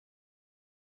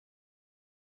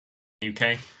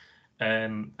UK,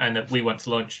 and that we want to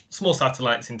launch small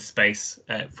satellites into space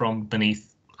from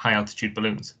beneath high altitude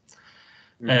balloons.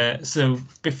 So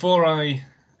before I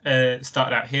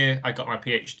started out here, I got my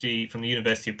PhD from the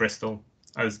University of Bristol,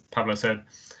 as Pablo said,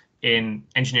 in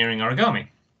engineering origami,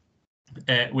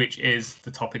 which is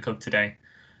the topic of today.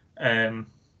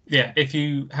 Yeah, if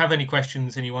you have any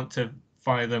questions and you want to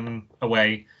fire them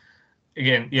away,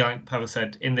 again, yeah, like Pablo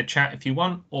said, in the chat if you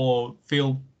want, or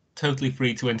feel totally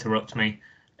free to interrupt me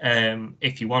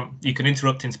if you want. You can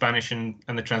interrupt in Spanish and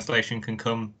the translation can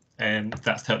come.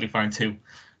 That's totally fine too.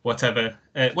 Whatever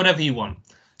you want.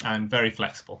 I'm very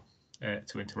flexible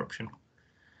to interruption.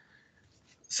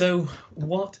 So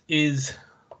what is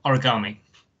origami?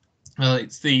 Well,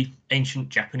 it's the ancient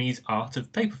Japanese art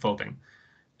of paper folding.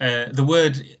 The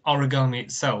word origami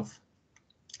itself,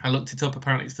 I looked it up,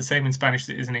 apparently it's the same in Spanish as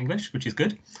it is in English, which is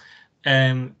good,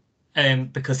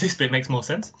 because this bit makes more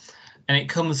sense. And it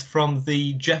comes from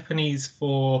the Japanese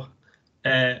for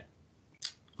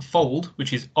fold,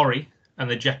 which is ori, and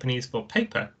the Japanese for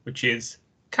paper, which is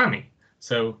kami.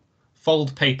 So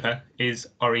fold paper is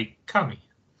origami.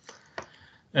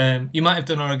 You might have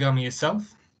done origami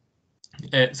yourself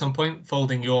at some point,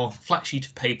 folding your flat sheet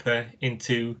of paper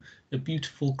into a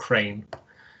beautiful crane.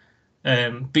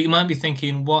 But you might be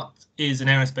thinking, what is an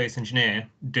aerospace engineer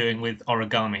doing with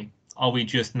origami? Are we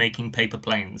just making paper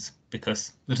planes?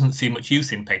 Because there doesn't seem much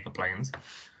use in paper planes.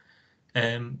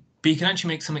 But you can actually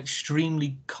make some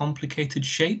extremely complicated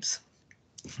shapes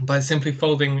by simply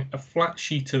folding a flat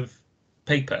sheet of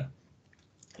paper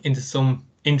into some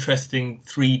interesting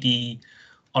 3D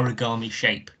origami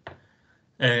shape.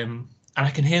 And I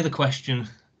can hear the question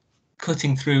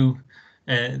cutting through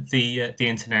the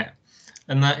internet,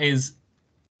 and that is,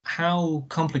 how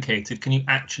complicated can you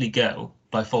actually go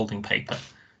by folding paper?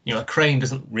 You know, a crane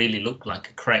doesn't really look like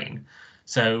a crane.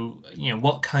 So, you know,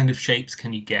 what kind of shapes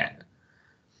can you get?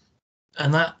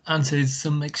 And that answer is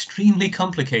some extremely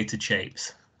complicated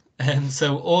shapes. And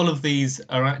so all of these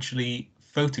are actually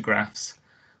photographs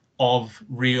of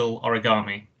real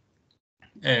origami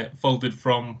folded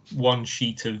from one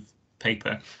sheet of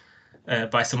paper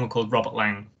by someone called Robert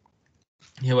Lang,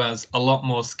 who has a lot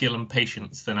more skill and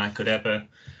patience than I could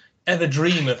ever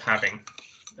dream of having.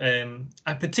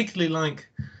 I particularly like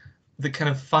the kind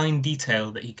of fine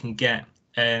detail that you can get.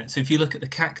 So if you look at the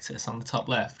cactus on the top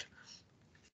left,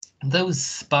 those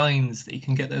spines that you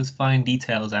can get those fine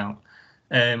details out,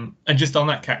 and just on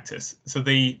that cactus, so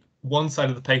the one side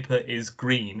of the paper is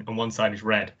green and one side is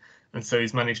red, and so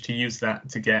he's managed to use that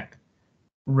to get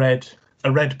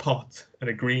a red pot and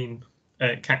a green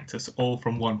cactus all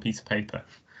from one piece of paper.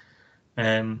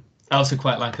 I also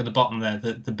quite like at the bottom there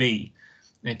the bee.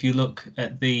 If you look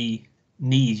at the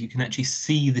knees, you can actually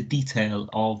see the detail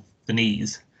of the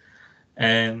knees.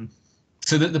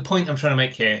 So the point I'm trying to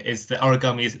make here is that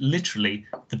origami is literally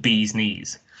the bee's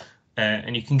knees,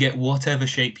 and you can get whatever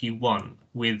shape you want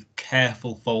with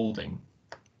careful folding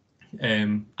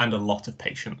and a lot of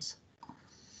patience.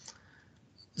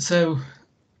 So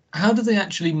how do they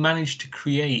actually manage to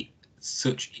create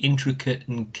such intricate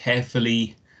and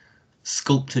carefully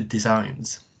sculpted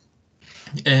designs?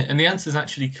 And the answer is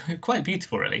actually quite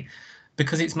beautiful, really,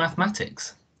 because it's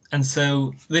mathematics. And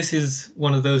so this is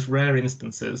one of those rare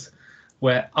instances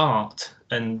where art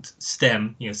and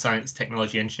STEM, you know, science,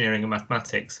 technology, engineering, and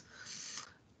mathematics,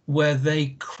 where they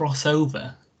cross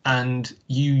over and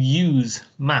you use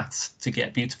maths to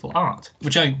get beautiful art,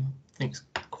 which I think is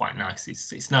quite nice.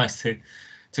 It's nice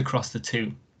to cross the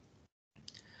two.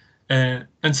 And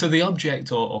so the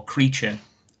object or creature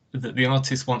that the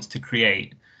artist wants to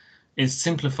create is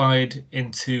simplified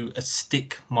into a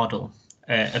stick model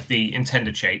of the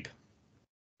intended shape.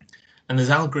 And there's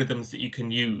algorithms that you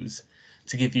can use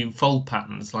to give you fold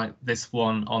patterns like this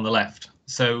one on the left.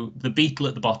 So the beetle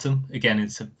at the bottom, again,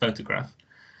 it's a photograph,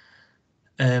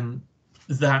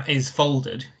 that is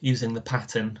folded using the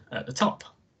pattern at the top.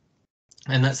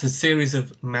 And that's a series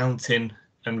of mountain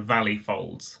and valley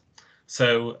folds.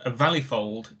 So a valley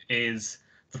fold is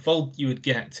the fold you would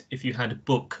get if you had a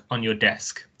book on your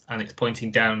desk and it's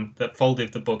pointing down, the fold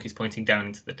of the book is pointing down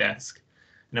into the desk.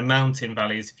 And a mountain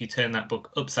valley is if you turn that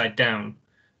book upside down,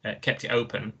 kept it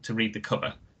open to read the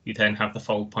cover, you then have the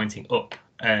fold pointing up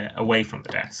away from the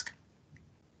desk.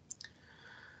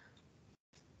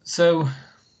 So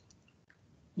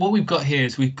what we've got here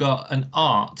is we've got an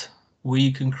art where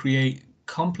you can create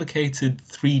complicated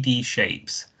 3D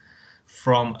shapes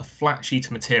from a flat sheet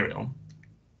of material.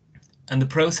 And the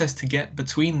process to get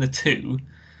between the two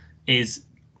is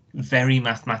very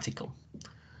mathematical.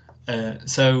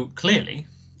 So clearly,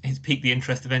 it's piqued the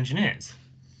interest of engineers.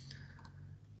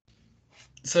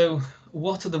 So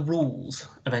what are the rules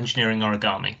of engineering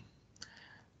origami?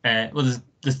 Well,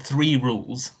 there's three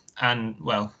rules, and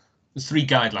well, there's three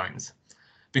guidelines,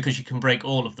 because you can break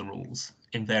all of the rules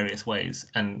in various ways,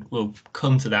 and we'll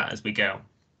come to that as we go.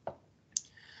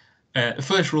 The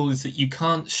first rule is that you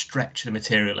can't stretch the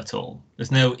material at all.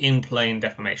 There's no in-plane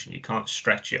deformation. You can't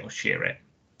stretch it or shear it.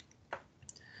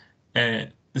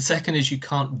 The second is you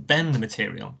can't bend the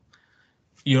material.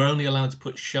 You're only allowed to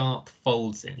put sharp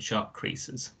folds in, sharp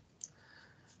creases.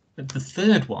 The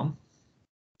third one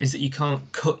is that you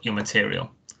can't cut your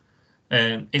material.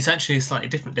 It's actually a slightly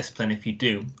different discipline if you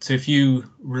do. So if you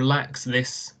relax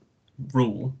this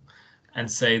rule and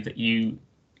say that you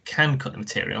can cut the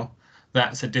material,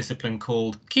 that's a discipline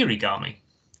called kirigami,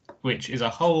 which is a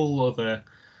whole other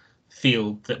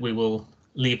field that we will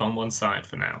leave on one side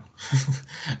for now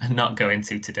and not go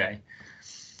into today.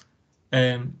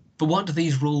 But what do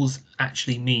these rules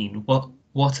actually mean?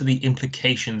 What are the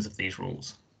implications of these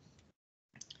rules?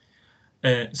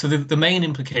 So the main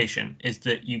implication is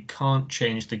that you can't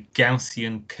change the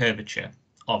Gaussian curvature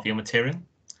of your material.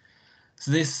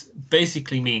 So this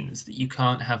basically means that you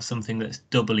can't have something that's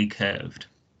doubly curved.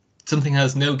 Something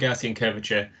has no Gaussian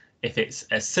curvature if it's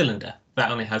a cylinder.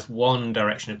 That only has one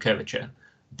direction of curvature.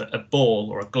 But a ball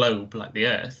or a globe like the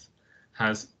Earth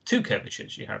has two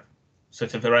curvatures. You have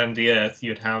sort of around the Earth,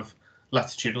 you'd have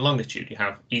latitude and longitude. You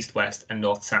have east-west and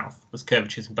north-south. There's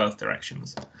curvatures in both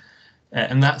directions.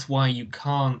 And that's why you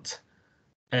can't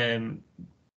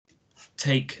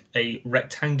take a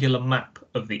rectangular map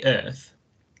of the Earth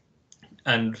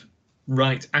and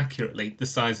write accurately the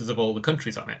sizes of all the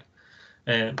countries on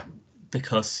it,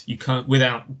 because you can't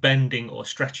without bending or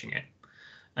stretching it.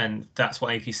 And that's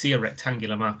why if you see a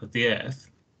rectangular map of the Earth,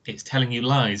 it's telling you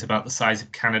lies about the size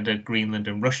of Canada, Greenland,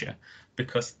 and Russia,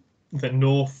 because the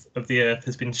north of the Earth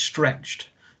has been stretched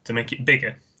to make it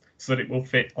bigger so that it will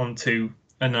fit onto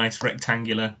a nice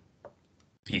rectangular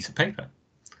piece of paper.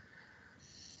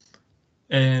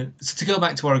 So to go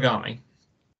back to origami,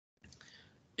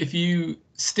 if you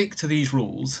stick to these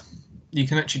rules, you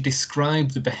can actually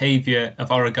describe the behavior of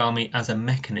origami as a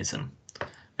mechanism,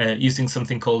 using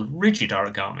something called rigid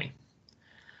origami.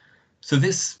 So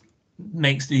this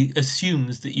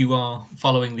assumes that you are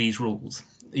following these rules.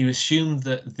 You assume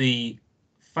that the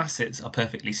facets are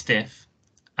perfectly stiff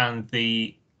and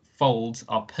the folds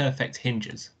are perfect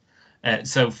hinges.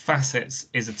 So facets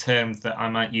is a term that I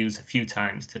might use a few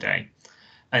times today,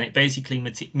 and it basically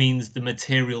means the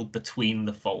material between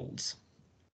the folds.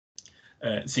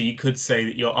 So you could say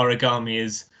that your origami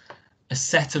is a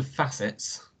set of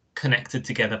facets connected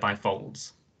together by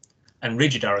folds, and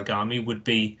rigid origami would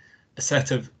be a set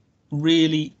of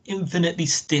really infinitely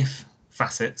stiff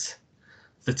facets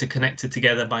that are connected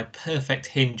together by perfect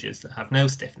hinges that have no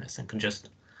stiffness and can just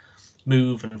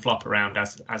move and flop around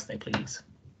as they please.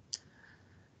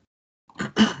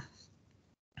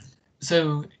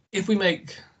 So if we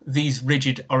make these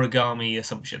rigid origami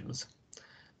assumptions,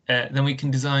 then we can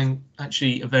design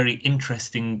actually a very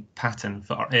interesting pattern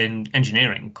in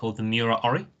engineering called the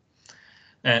Miura-Ori.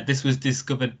 This was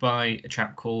discovered by a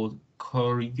chap called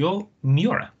Koryo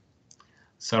Miura.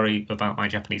 Sorry about my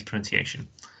Japanese pronunciation.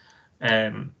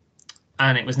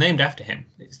 And it was named after him.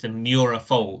 It's the Miura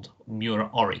fold,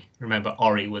 Miura-Ori. Remember,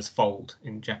 Ori was fold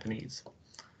in Japanese.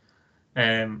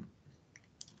 The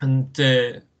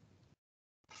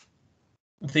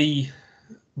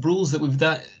rules that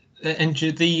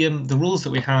the rules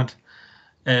that we had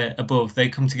above, they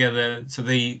come together. So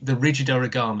the rigid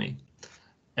origami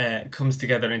comes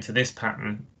together into this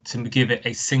pattern to give it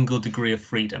a single degree of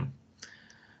freedom.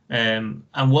 And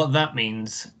what that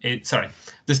means is,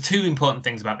 there's two important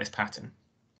things about this pattern.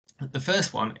 The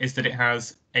first one is that it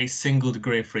has a single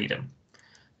degree of freedom,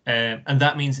 and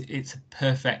that means it's a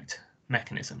perfect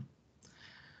mechanism.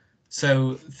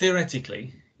 So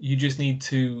theoretically, you just need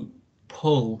to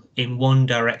pull in one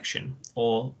direction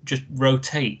or just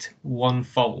rotate one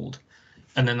fold,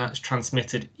 and then that's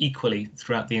transmitted equally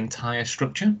throughout the entire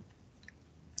structure,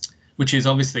 which is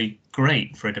obviously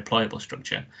great for a deployable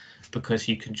structure, because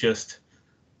you can just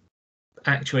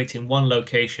actuate in one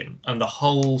location and the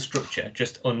whole structure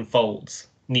just unfolds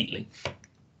neatly.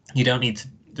 You don't need to,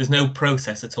 there's no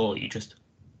process at all, you just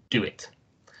do it.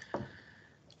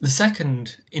 The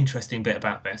second interesting bit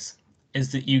about this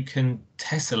is that you can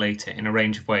tessellate it in a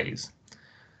range of ways.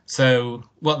 So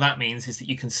what that means is that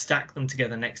you can stack them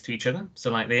together next to each other.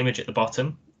 So like the image at the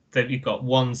bottom, that you've got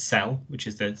one cell, which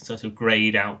is the sort of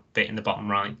grayed out bit in the bottom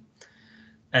right.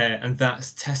 And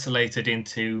that's tessellated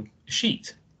into a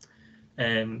sheet.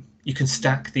 You can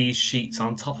stack these sheets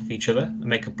on top of each other and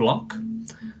make a block,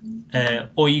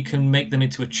 or you can make them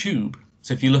into a tube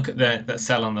So if you look at that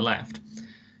cell on the left,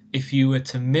 if you were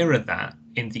to mirror that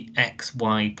in the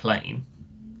XY plane,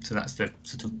 so that's the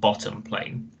sort of bottom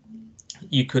plane,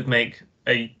 you could make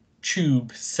a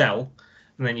tube cell,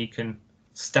 and then you can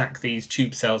stack these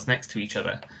tube cells next to each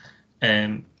other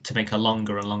to make a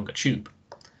longer and longer tube.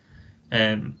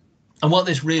 And what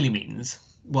this really means,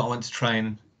 what I want to try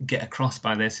and get across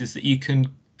by this, is that you can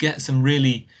get some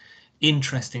really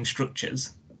interesting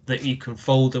structures that you can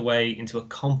fold away into a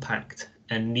compact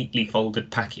and neatly folded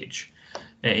package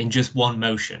in just one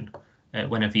motion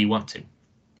whenever you want to.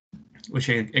 Which,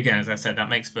 again, as I said, that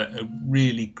makes for a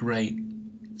really great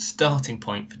starting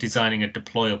point for designing a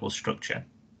deployable structure.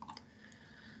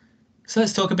 So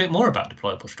let's talk a bit more about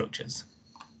deployable structures.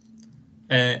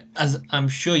 As I'm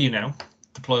sure you know,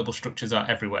 deployable structures are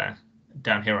everywhere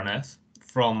down here on Earth,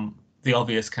 from the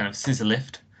obvious kind of scissor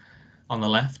lift on the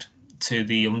left to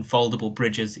the unfoldable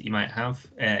bridges that you might have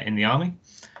in the army,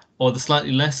 or the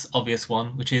slightly less obvious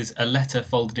one, which is a letter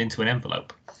folded into an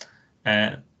envelope.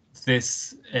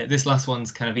 This last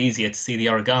one's kind of easier to see the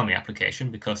origami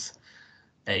application, because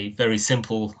a very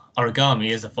simple origami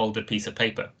is a folded piece of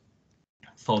paper,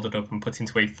 folded up and put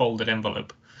into a folded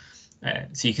envelope.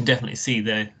 So you can definitely see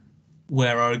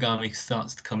where origami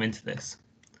starts to come into this.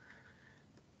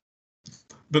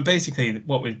 But basically,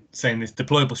 what we're saying this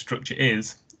deployable structure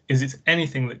is it's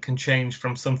anything that can change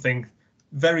from something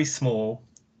very small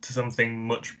to something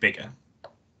much bigger.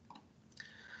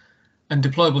 And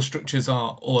deployable structures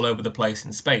are all over the place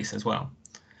in space as well.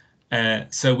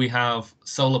 So we have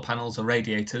solar panels or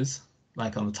radiators,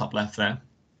 like on the top left there,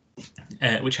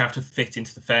 which have to fit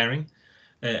into the fairing.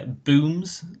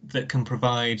 Booms that can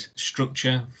provide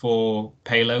structure for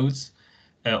payloads,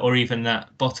 or even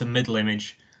that bottom middle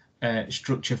image,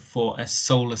 structure for a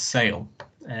solar sail,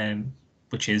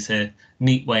 which is a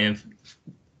neat way of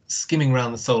skimming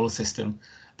around the solar system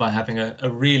by having a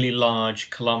really large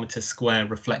kilometre square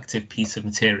reflective piece of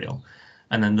material,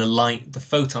 and then the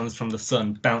photons from the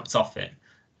sun bounce off it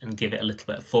and give it a little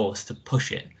bit of force to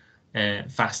push it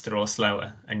faster or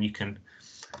slower, and you can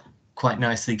quite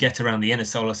nicely get around the inner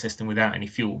solar system without any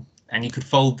fuel. And you could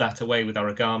fold that away with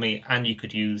origami, and you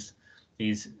could use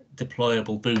these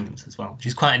deployable booms as well, which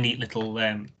is quite a neat little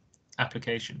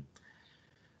application.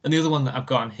 And the other one that I've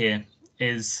got on here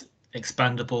is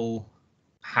expandable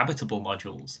habitable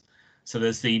modules. So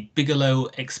there's the Bigelow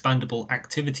Expandable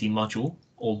Activity Module,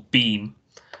 or BEAM,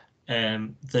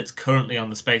 that's currently on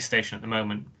the space station at the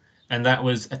moment, and that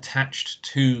was attached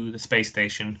to the space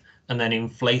station and then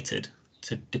inflated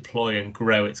to deploy and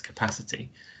grow its capacity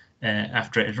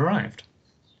after it had arrived.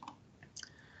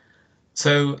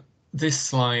 So this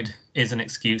slide is an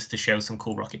excuse to show some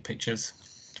cool rocket pictures,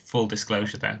 full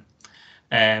disclosure there.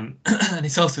 And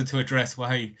it's also to address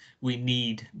why we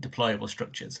need deployable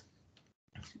structures.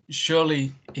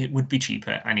 Surely it would be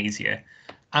cheaper and easier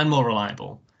and more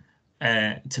reliable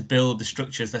to build the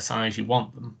structures the size you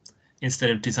want them,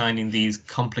 instead of designing these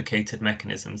complicated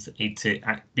mechanisms that need to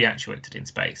be actuated in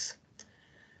space.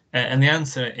 And the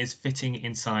answer is fitting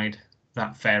inside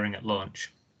that fairing at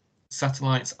launch.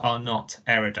 Satellites are not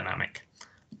aerodynamic.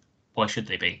 Why should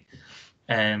they be?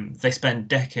 They spend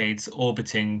decades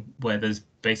orbiting where there's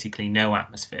basically no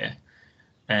atmosphere.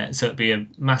 So it'd be a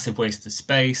massive waste of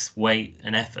space, weight,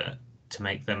 and effort to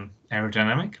make them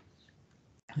aerodynamic.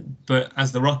 But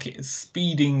as the rocket is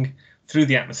speeding through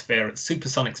the atmosphere at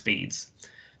supersonic speeds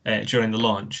during the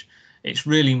launch, it's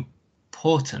really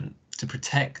important to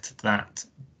protect that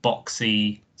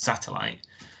boxy satellite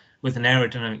with an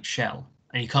aerodynamic shell,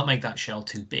 and you can't make that shell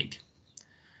too big.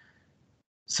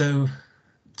 So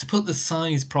to put the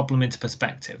size problem into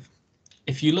perspective,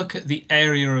 if you look at the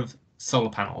area of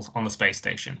solar panels on the space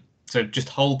station, so just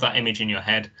hold that image in your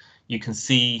head, you can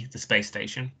see the space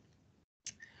station.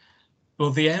 Well,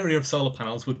 the area of solar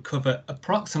panels would cover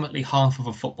approximately half of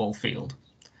a football field.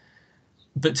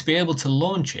 But to be able to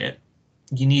launch it,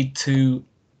 you need to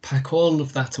pack all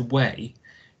of that away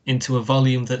into a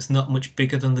volume that's not much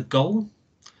bigger than the goal.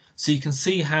 So you can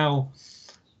see how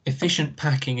efficient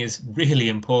packing is really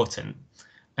important.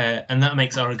 And that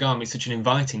makes origami such an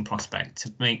inviting prospect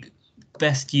to make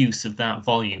best use of that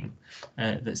volume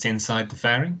that's inside the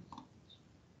fairing.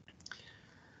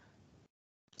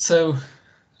 So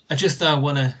I just now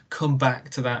want to come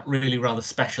back to that really rather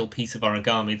special piece of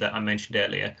origami that I mentioned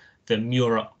earlier, the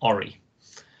Mura Ori,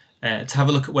 to have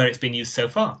a look at where it's been used so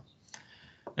far.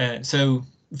 So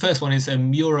the first one is a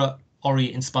Mura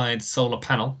Ori inspired solar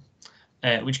panel,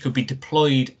 which could be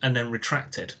deployed and then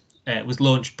retracted. It was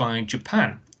launched by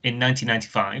Japan in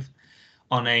 1995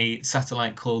 on a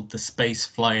satellite called the Space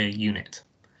Flyer Unit.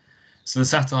 So the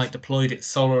satellite deployed its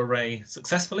solar array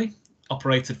successfully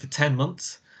operated for 10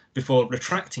 months before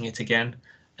retracting it again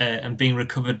and being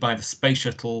recovered by the Space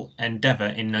Shuttle Endeavour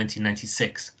in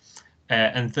 1996.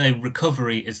 And the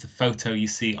recovery is the photo you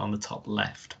see on the top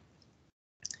left.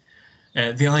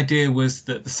 The idea was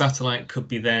that the satellite could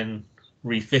be then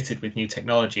refitted with new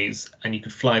technologies and you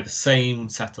could fly the same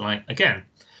satellite again.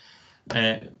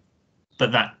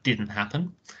 But that didn't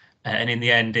happen. And in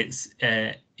the end, it's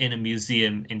in a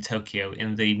museum in Tokyo,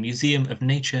 in the Museum of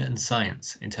Nature and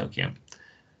Science in Tokyo.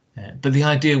 But the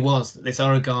idea was that this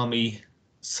Origami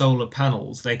solar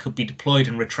panels, they could be deployed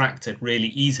and retracted really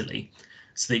easily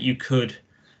so that you could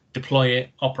deploy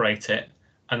it, operate it,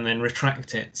 and then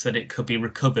retract it so that it could be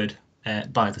recovered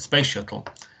by the space shuttle,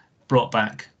 brought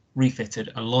back,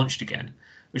 refitted and launched again,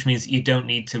 which means that you don't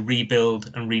need to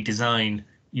rebuild and redesign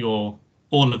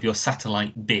all of your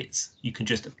satellite bits. You can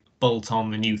just bolt on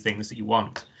the new things that you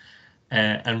want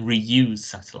and reuse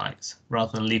satellites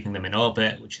rather than leaving them in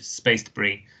orbit, which is space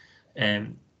debris,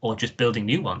 or just building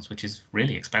new ones, which is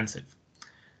really expensive.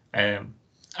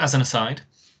 As an aside,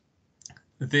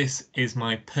 this is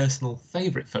my personal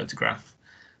favorite photograph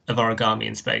of origami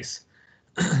in space.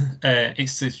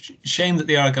 It's a shame that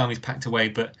the origami is packed away,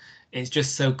 but it's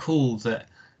just so cool that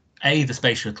A, the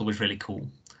space shuttle was really cool,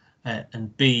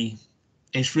 and B,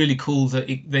 it's really cool that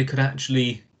they could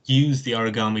actually use the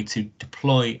origami to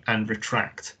deploy and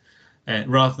retract,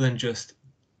 rather than just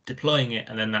deploying it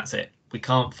and then that's it. We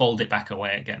can't fold it back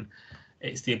away again.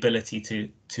 It's the ability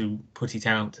to put it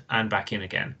out and back in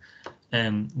again,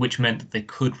 which meant that they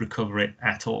could recover it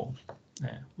at all,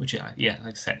 which, yeah,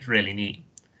 like I said, it's really neat.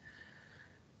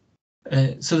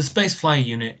 So the Space Flyer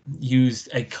unit used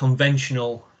a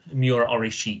conventional Miura-Ori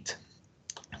sheet,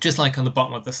 just like on the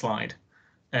bottom of the slide.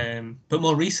 But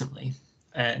more recently,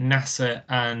 NASA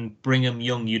and Brigham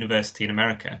Young University in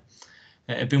America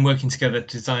have been working together to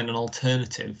design an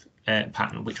alternative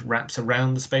pattern which wraps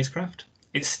around the spacecraft.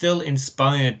 It's still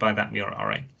inspired by that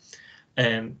Miura-Ori,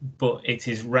 but it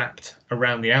is wrapped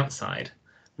around the outside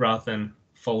rather than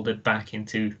folded back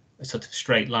into a sort of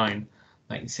straight line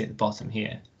like you see at the bottom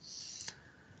here.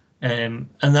 And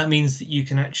that means that you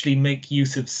can actually make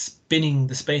use of spinning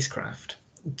the spacecraft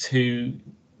to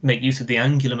make use of the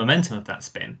angular momentum of that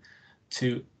spin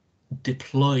to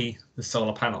deploy the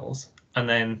solar panels, and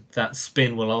then that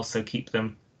spin will also keep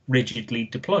them rigidly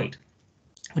deployed,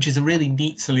 which is a really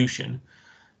neat solution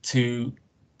to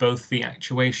both the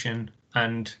actuation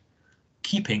and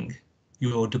keeping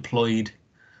your deployed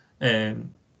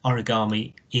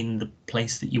origami in the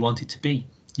place that you want it to be.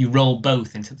 You roll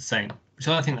both into the same, which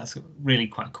I think that's a really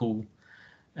quite cool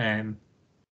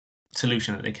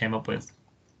solution that they came up with.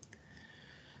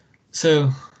 So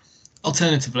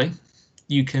alternatively,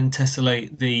 you can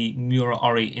tessellate the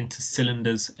Miura-Ori into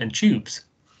cylinders and tubes.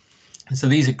 And so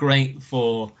these are great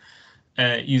for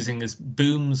using as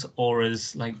booms or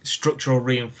as like structural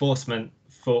reinforcement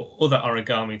for other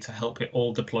origami to help it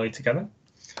all deploy together.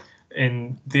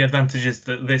 And the advantage is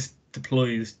that this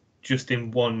deploys just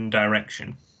in one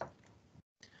direction.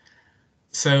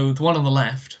 So the one on the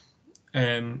left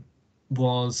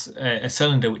was a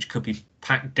cylinder which could be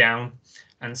packed down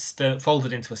and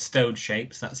folded into a stowed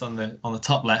shape. So that's on the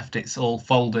top left. It's all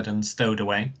folded and stowed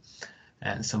away,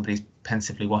 and somebody's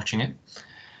pensively watching it.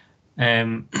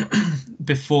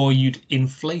 Before you'd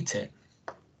inflate it,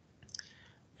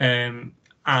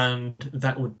 and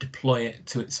that would deploy it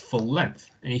to its full length.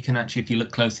 And you can actually, if you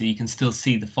look closely, you can still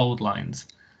see the fold lines.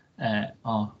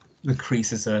 The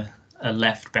creases are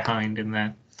left behind in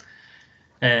there.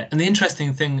 And the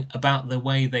interesting thing about the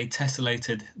way they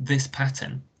tessellated this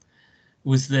pattern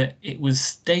was that it was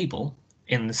stable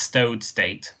in the stowed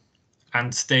state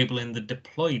and stable in the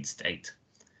deployed state.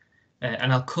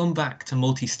 And I'll come back to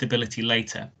multi-stability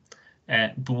later.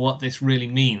 But what this really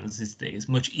means is that it's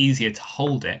much easier to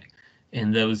hold it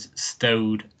in those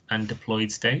stowed and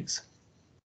deployed states.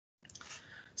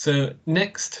 So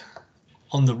next,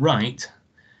 on the right,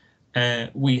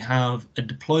 we have a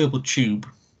deployable tube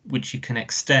which you can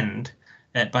extend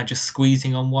by just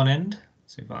squeezing on one end.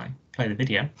 So if I play the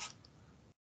video.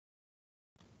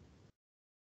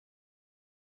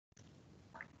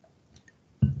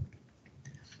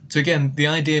 So again, the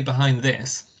idea behind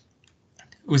this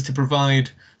was to provide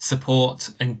support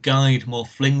and guide more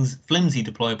flimsy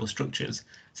deployable structures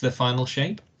to the final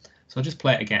shape. So I'll just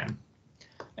play it again.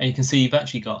 And you can see you've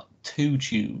actually got two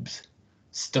tubes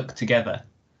stuck together,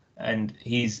 and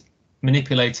he's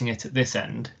manipulating it at this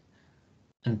end,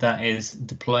 and that is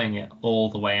deploying it all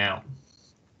the way out.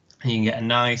 And you can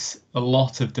get a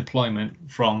lot of deployment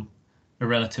from a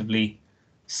relatively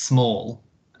small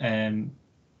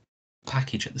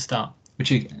package at the start,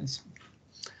 which is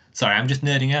Sorry, I'm just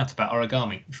nerding out about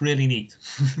origami. It's really neat.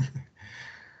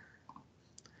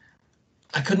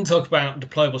 I couldn't talk about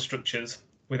deployable structures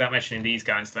without mentioning these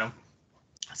guys, though.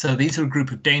 So these are a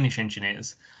group of Danish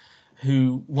engineers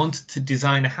who wanted to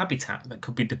design a habitat that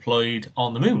could be deployed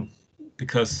on the moon,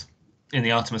 because in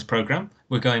the Artemis program,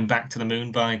 we're going back to the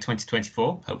moon by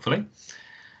 2024, hopefully.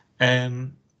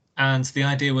 And the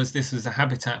idea was this was a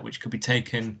habitat which could be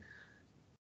taken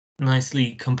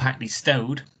nicely, compactly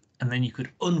stowed, and then you could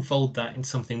unfold that in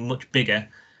something much bigger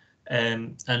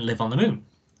and live on the moon.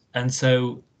 And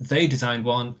so they designed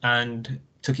one and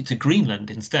took it to Greenland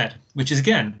instead, which is,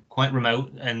 again, quite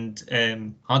remote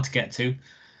and hard to get to.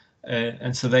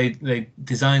 And so they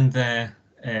designed their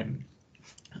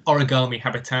origami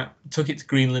habitat, took it to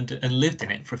Greenland and lived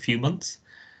in it for a few months.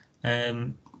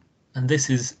 And this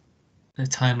is a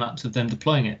time lapse of them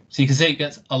deploying it. So you can see it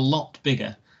gets a lot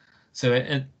bigger. So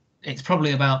it's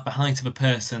probably about the height of a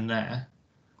person there,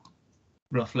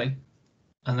 roughly.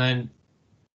 And then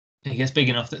it gets big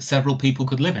enough that several people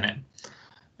could live in it.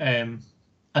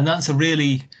 And that's a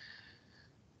really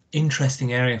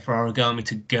interesting area for origami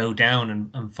to go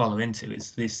down and follow into,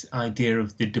 is this idea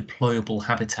of the deployable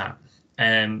habitat,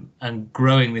 and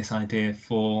growing this idea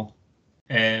for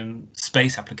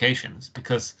space applications,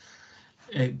 because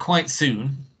quite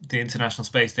soon the International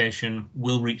Space Station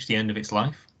will reach the end of its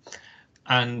life,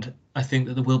 and I think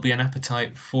that there will be an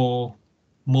appetite for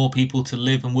more people to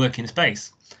live and work in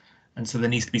space, and so there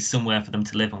needs to be somewhere for them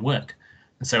to live and work.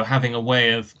 And so having a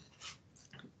way of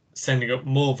sending up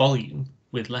more volume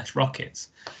with less rockets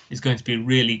is going to be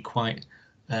really quite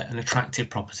an attractive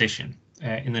proposition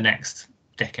in the next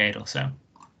decade or so.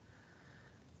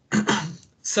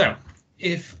 So,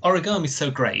 if origami is so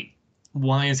great,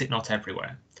 why is it not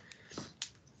everywhere?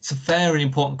 It's a fair and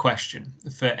important question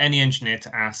for any engineer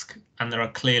to ask, and there are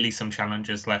clearly some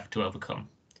challenges left to overcome.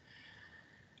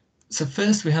 So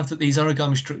first, we have that these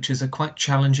origami structures are quite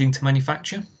challenging to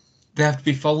manufacture. They have to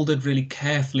be folded really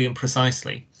carefully and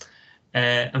precisely.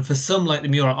 And for some, like the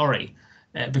Miura Ori,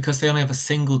 because they only have a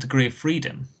single degree of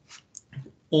freedom,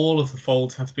 all of the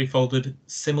folds have to be folded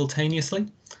simultaneously,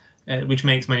 which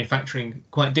makes manufacturing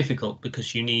quite difficult,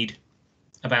 because you need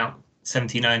about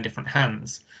 79 different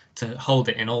hands to hold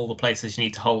it in all the places you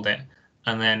need to hold it,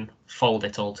 and then fold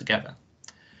it all together.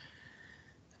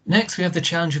 Next, we have the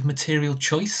challenge of material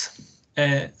choice.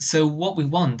 So what we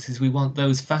want is we want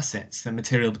those facets, the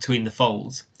material between the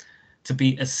folds, to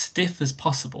be as stiff as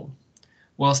possible,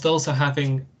 whilst also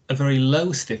having a very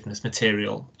low stiffness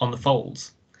material on the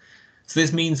folds. So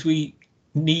this means we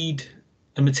need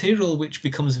a material which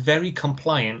becomes very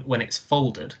compliant when it's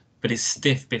folded, but is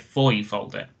stiff before you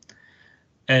fold it.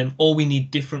 Or we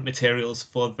need different materials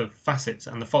for the facets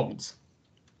and the folds,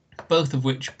 both of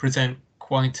which present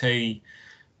quite a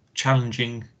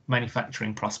challenging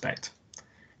manufacturing prospect,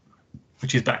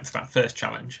 which is back to that first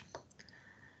challenge.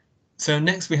 So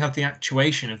next we have the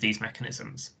actuation of these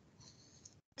mechanisms.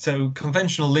 So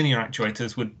conventional linear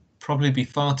actuators would probably be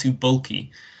far too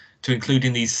bulky to include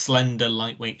in these slender,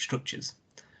 lightweight structures.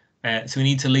 So we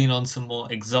need to lean on some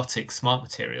more exotic smart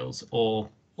materials or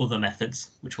other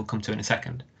methods, which we'll come to in a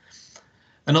second.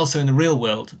 And also in the real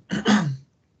world, the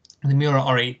Miura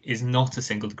Ori is not a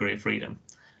single degree of freedom,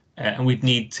 and we'd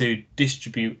need to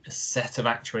distribute a set of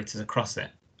actuators across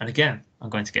it. And again, I'm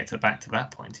going to get back to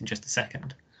that point in just a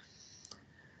second.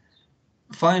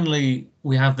 Finally,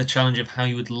 we have the challenge of how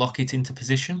you would lock it into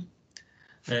position.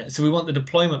 So we want the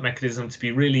deployment mechanism to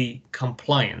be really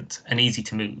compliant and easy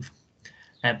to move.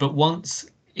 But once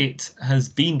it has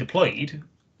been deployed,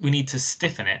 we need to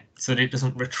stiffen it so that it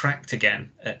doesn't retract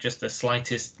again at just the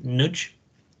slightest nudge.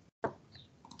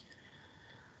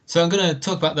 So I'm going to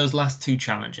talk about those last two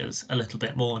challenges a little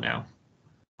bit more now.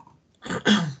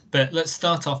 But let's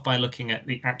start off by looking at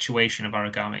the actuation of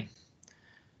origami.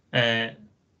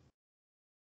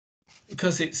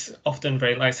 Because it's often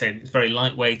very, like I say, it's very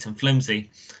lightweight and flimsy,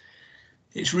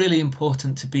 it's really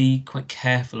important to be quite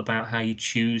careful about how you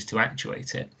choose to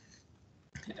actuate it.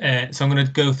 So I'm going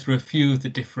to go through a few of the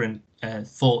different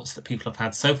thoughts that people have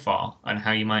had so far on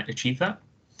how you might achieve that.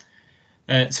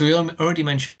 So we already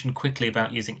mentioned quickly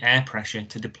about using air pressure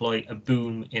to deploy a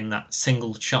boom in that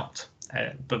single shot.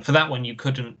 But for that one, you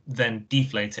couldn't then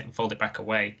deflate it and fold it back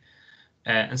away.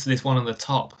 And so this one on the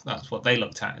top, that's what they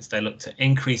looked at, is they looked at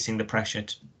increasing the pressure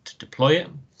to deploy it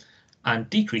and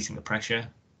decreasing the pressure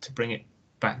to bring it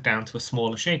back down to a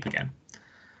smaller shape again.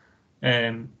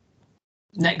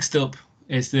 Next up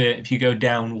is if you go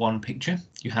down one picture,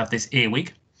 you have this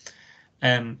earwig.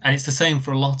 And it's the same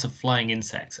for a lot of flying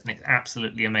insects, and it's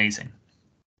absolutely amazing.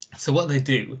 So what they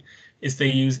do is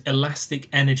they use elastic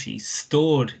energy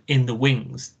stored in the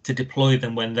wings to deploy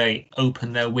them when they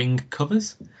open their wing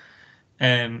covers.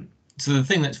 So the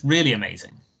thing that's really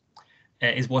amazing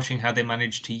is watching how they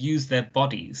manage to use their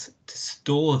bodies to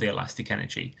store the elastic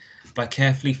energy by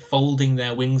carefully folding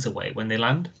their wings away when they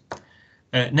land.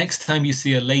 Next time you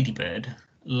see a ladybird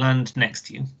land next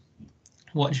to you,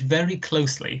 watch very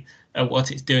closely at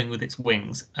what it's doing with its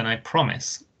wings, and I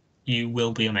promise you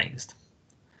will be amazed.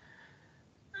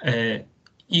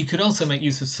 You could also make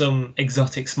use of some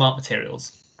exotic smart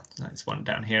materials. That's one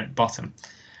down here at the bottom,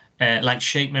 like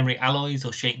shape memory alloys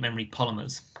or shape memory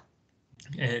polymers,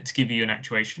 to give you an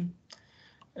actuation.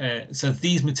 So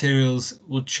these materials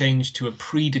will change to a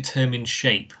predetermined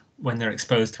shape when they're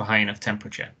exposed to a high enough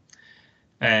temperature.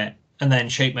 And then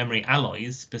shape memory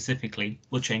alloys specifically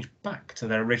will change back to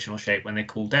their original shape when they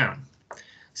cool down.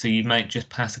 So you might just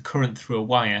pass a current through a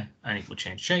wire and it will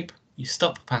change shape. You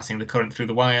stop passing the current through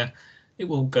the wire, it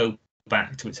will go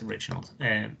back to its original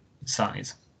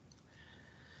size.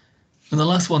 And the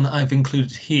last one that I've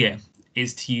included here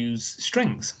is to use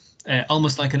strings,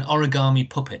 almost like an origami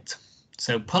puppet.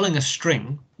 So pulling a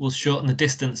string will shorten the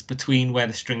distance between where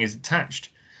the string is attached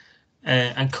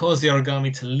and cause the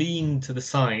origami to lean to the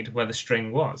side where the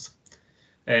string was.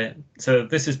 So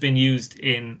this has been used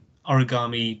in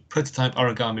prototype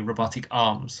origami robotic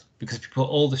arms, because if you put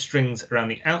all the strings around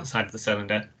the outside of the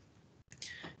cylinder,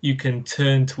 you can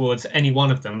turn towards any one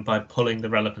of them by pulling the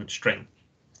relevant string.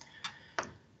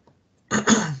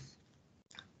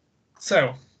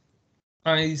 So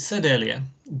I said earlier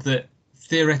that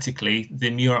theoretically the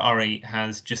Miura-Ori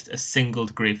has just a single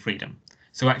degree of freedom.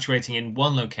 So actuating in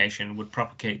one location would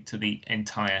propagate to the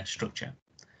entire structure.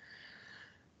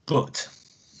 But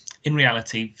in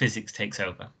reality, physics takes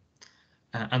over.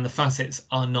 And the facets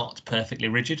are not perfectly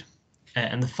rigid,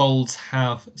 and the folds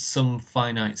have some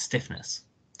finite stiffness.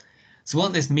 So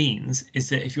what this means is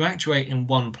that if you actuate in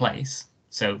one place,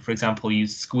 so for example, you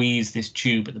squeeze this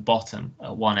tube at the bottom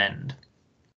at one end,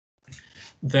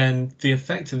 then the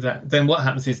effect of that, then what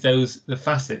happens is the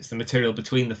facets, the material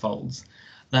between the folds,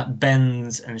 that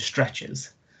bends and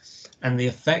stretches, and the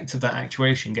effect of that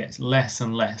actuation gets less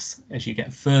and less as you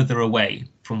get further away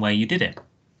from where you did it.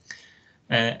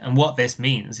 And what this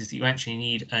means is that you actually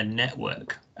need a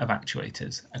network of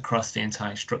actuators across the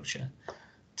entire structure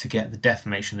to get the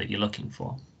deformation that you're looking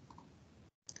for.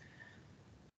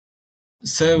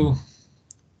 So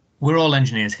we're all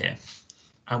engineers here,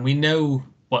 and we know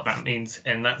what that means,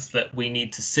 and that's that we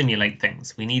need to simulate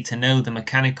things. We need to know the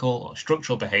mechanical or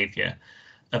structural behavior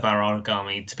of our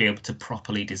origami to be able to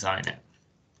properly design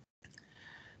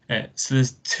it. So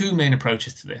there's two main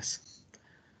approaches to this.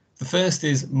 The first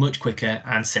is much quicker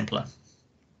and simpler,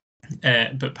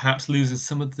 but perhaps loses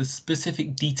some of the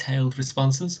specific detailed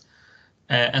responses,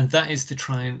 and that is to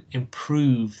try and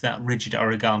improve that rigid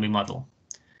origami model.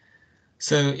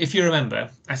 So if you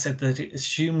remember, I said that it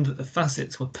assumed that the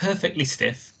facets were perfectly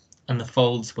stiff and the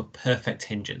folds were perfect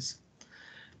hinges.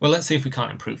 Well, let's see if we can't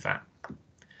improve that.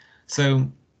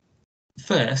 So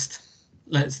first,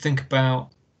 let's think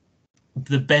about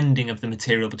the bending of the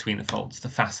material between the folds, the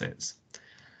facets.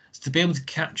 So to be able to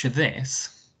capture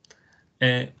this,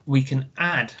 we can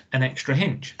add an extra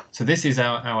hinge. So this is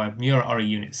our Miura-Ori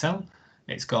unit cell.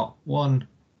 It's got 1,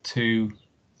 2,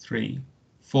 3,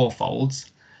 4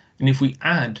 folds. And if we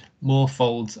add more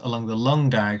folds along the long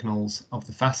diagonals of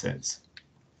the facets,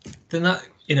 then that,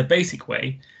 in a basic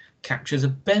way, captures a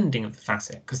bending of the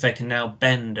facet, because they can now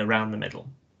bend around the middle.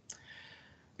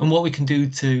 And what we can do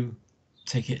to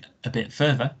take it a bit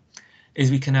further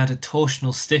is we can add a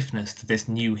torsional stiffness to this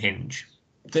new hinge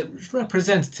that is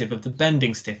representative of the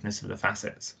bending stiffness of the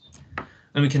facets.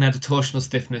 And we can add a torsional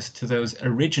stiffness to those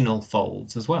original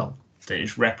folds as well, that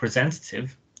is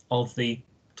representative of the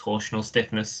torsional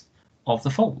stiffness of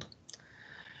the fold.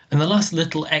 And the last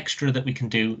little extra that we can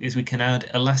do is we can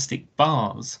add elastic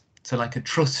bars, so like a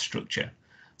truss structure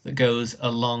that goes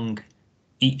along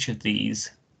each of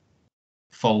these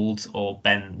folds or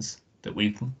bends that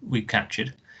we've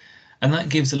captured. And that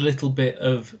gives a little bit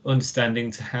of understanding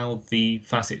to how the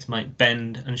facets might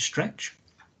bend and stretch.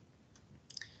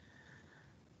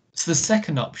 So the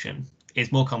second option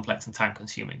is more complex and time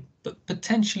consuming, but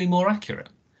potentially more accurate.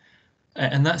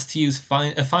 And that's to use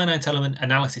a finite element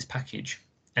analysis package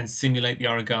and simulate the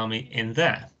origami in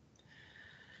there.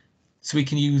 So we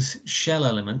can use shell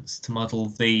elements to model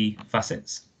the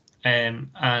facets, and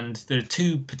there are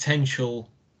two potential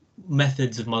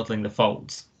methods of modeling the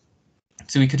folds.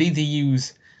 So we could either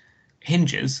use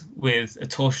hinges with a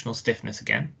torsional stiffness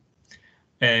again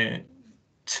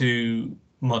to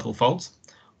model folds,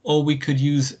 or we could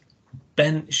use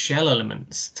bent shell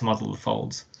elements to model the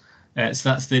folds. So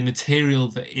that's the material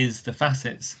that is the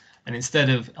facets. And instead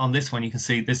of, on this one, you can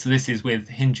see this is with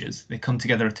hinges. They come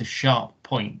together at a sharp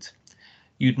point.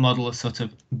 You'd model a sort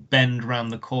of bend around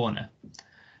the corner.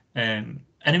 And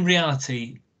in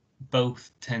reality,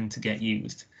 both tend to get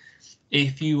used.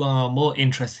 If you are more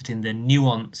interested in the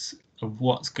nuance of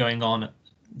what's going on at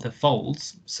the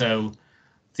folds, so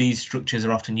these structures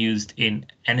are often used in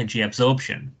energy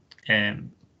absorption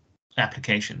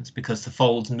applications because the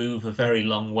folds move a very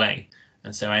long way,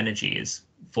 and so energy is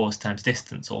force times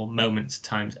distance or moments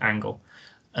times angle,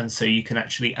 and so you can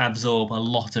actually absorb a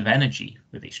lot of energy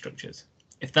with these structures.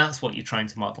 If that's what you're trying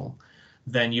to model,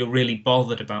 then you're really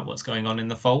bothered about what's going on in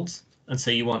the folds, and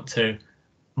so you want to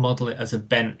model it as a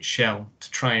bent shell to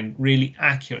try and really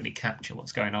accurately capture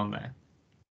what's going on there.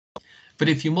 But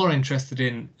if you're more interested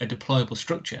in a deployable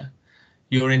structure,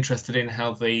 you're interested in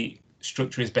how the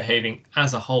structure is behaving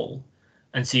as a whole,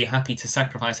 and so you're happy to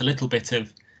sacrifice a little bit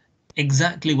of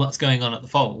exactly what's going on at the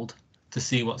fold to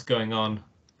see what's going on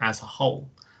as a whole.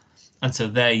 And so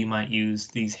there you might use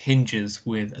these hinges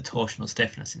with a torsional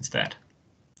stiffness instead.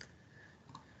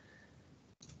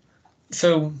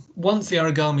 So once the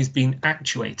origami's been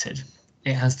actuated,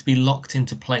 it has to be locked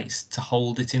into place to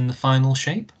hold it in the final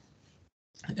shape.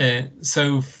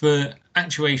 So for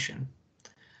actuation,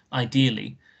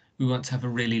 ideally, we want to have a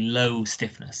really low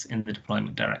stiffness in the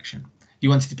deployment direction. You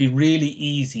want it to be really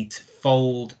easy to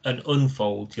fold and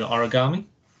unfold your origami.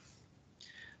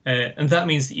 And that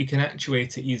means that you can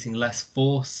actuate it using less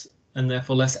force and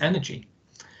therefore less energy.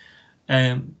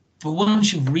 But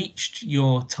once you've reached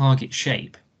your target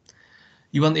shape,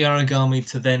 you want the origami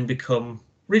to then become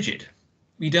rigid.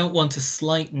 You don't want a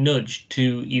slight nudge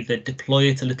to either deploy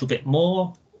it a little bit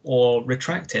more or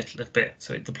retract it a little bit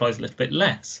so it deploys a little bit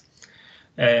less.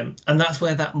 And that's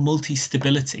where that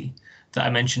multi-stability that I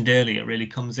mentioned earlier really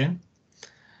comes in.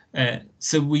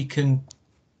 So we can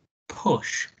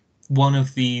push one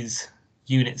of these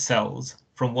unit cells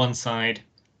from one side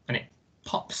and it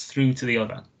pops through to the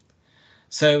other.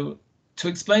 So to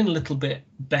explain a little bit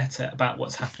better about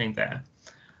what's happening there,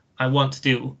 I want to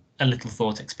do a little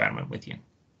thought experiment with you.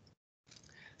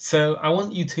 So I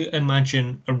want you to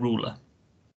imagine a ruler.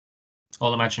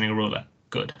 All imagining a ruler.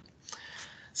 Good.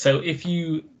 So if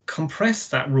you compress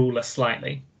that ruler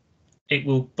slightly, it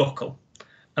will buckle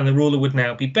and the ruler would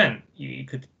now be bent. You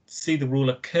could see the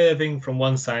ruler curving from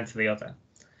one side to the other.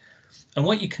 And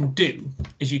what you can do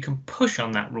is you can push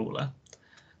on that ruler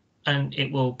and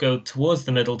it will go towards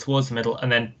the middle,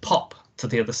 and then pop to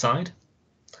the other side.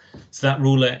 So that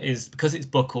ruler is, because it's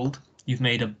buckled, you've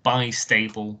made a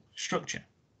bistable structure.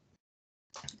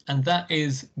 And that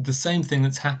is the same thing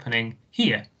that's happening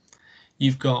here.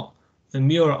 You've got the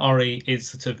Miura Ori is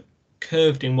sort of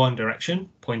curved in one direction,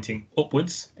 pointing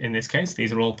upwards in this case.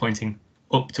 These are all pointing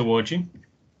up towards you.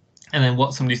 And then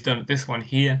what somebody's done at this one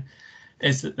here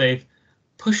is that they've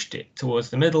pushed it towards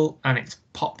the middle and it's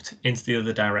popped into the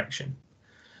other direction.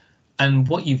 And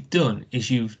what you've done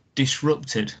is you've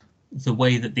disrupted the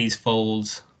way that these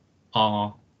folds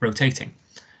are rotating.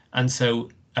 And so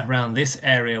around this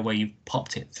area where you've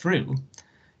popped it through,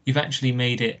 you've actually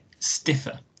made it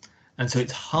stiffer. And so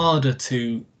it's harder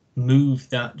to move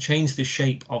that, change the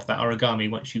shape of that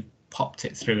origami once you've popped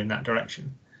it through in that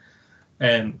direction.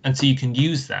 And so you can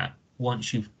use that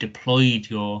once you've deployed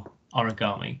your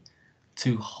origami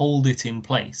to hold it in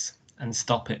place and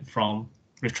stop it from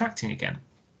retracting again.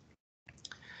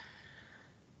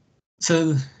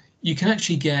 So you can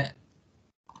actually get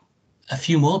a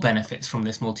few more benefits from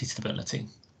this multi-stability,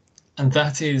 and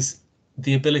that is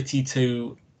the ability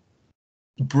to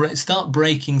start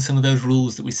breaking some of those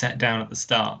rules that we set down at the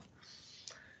start.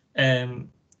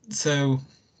 So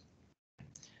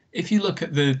if you look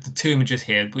at the two images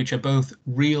here, which are both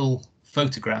real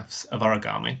photographs of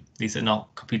origami, these are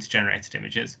not computer-generated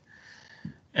images,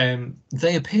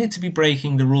 they appear to be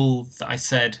breaking the rule that I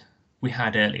said we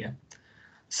had earlier.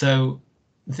 So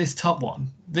this top one,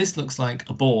 this looks like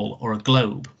a ball or a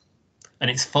globe, and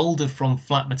it's folded from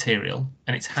flat material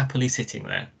and it's happily sitting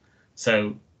there.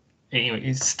 So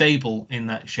it's stable in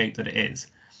that shape that it is.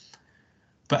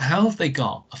 But how have they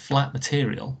got a flat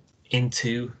material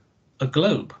into a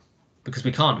globe? Because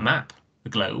we can't map the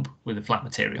globe with a flat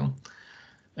material.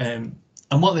 And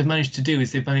what they've managed to do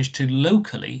is they've managed to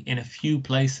locally, in a few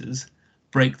places,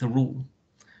 break the rule,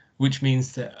 which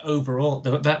means that overall,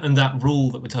 that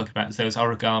rule that we're talking about is those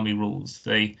origami rules,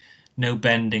 the no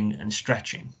bending and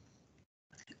stretching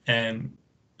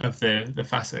of the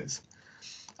facets.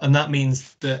 And that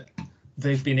means that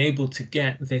they've been able to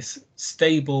get this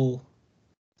stable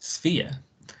sphere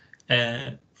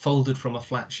folded from a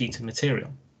flat sheet of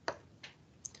material.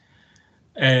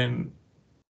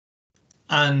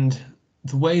 And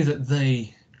the way that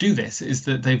they do this is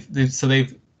that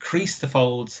they've creased the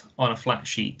folds on a flat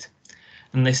sheet,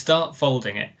 and they start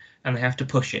folding it, and they have to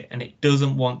push it, and it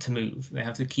doesn't want to move. They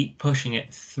have to keep pushing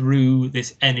it through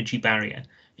this energy barrier.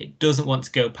 It doesn't want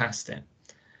to go past it.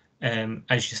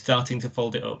 As you're starting to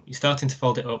fold it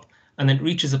up, and then it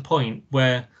reaches a point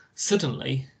where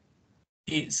suddenly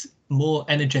it's more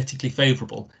energetically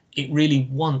favorable. It really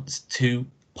wants to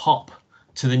pop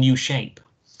to the new shape.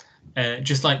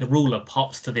 Just like the ruler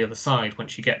pops to the other side.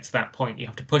 Once you get to that point, you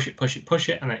have to push it,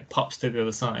 and then it pops to the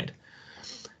other side.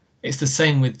 It's the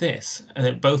same with this,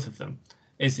 both of them,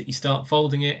 is that you start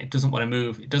folding it, it doesn't want to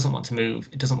move, it doesn't want to move,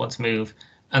 it doesn't want to move,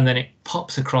 and then it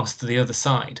pops across to the other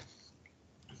side.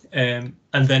 And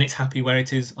then it's happy where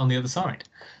it is on the other side.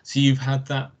 So you've had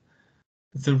that,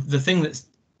 the thing that's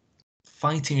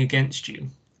fighting against you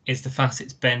is the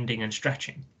facets bending and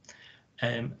stretching.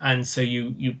 And so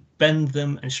you bend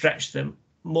them and stretch them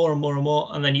more and more and more,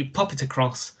 and then you pop it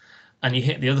across and you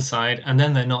hit the other side, and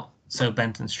then they're not so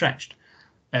bent and stretched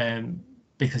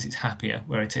because it's happier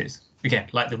where it is. Again,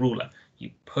 like the ruler,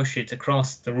 you push it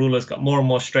across, the ruler's got more and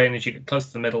more strain as you get close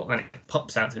to the middle, and then it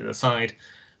pops out to the other side,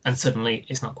 and suddenly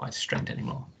it's not quite as strained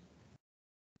anymore.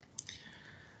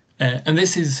 And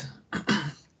this is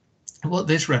what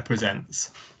this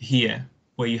represents here,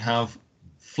 where you have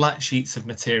flat sheets of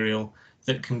material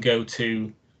that can go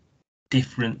to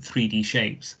different 3D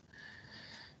shapes,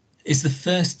 is the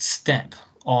first step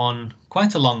on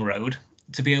quite a long road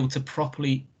to be able to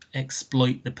properly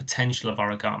exploit the potential of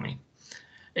origami.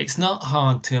 It's not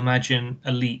hard to imagine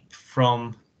a leap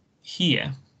from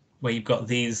here, where you've got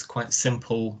these quite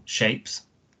simple shapes,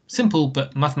 simple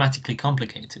but mathematically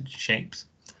complicated shapes,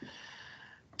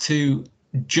 to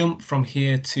jump from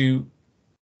here to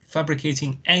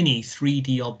fabricating any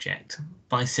 3D object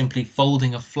by simply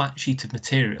folding a flat sheet of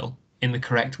material in the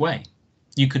correct way.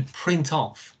 You could print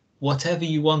off whatever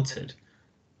you wanted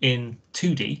in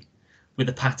 2D with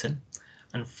a pattern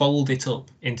and fold it up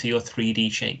into your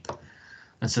 3D shape.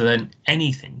 And so then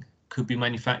anything could be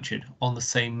manufactured on the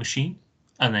same machine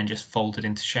and then just folded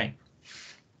into shape.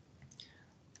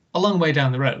 A long way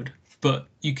down the road, but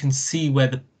you can see where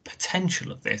the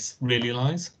potential of this really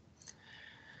lies.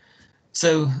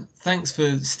 So thanks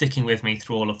for sticking with me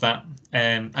through all of that.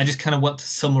 I just kind of want to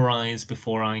summarize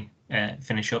before I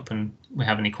finish up and we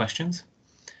have any questions.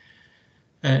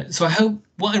 So I hope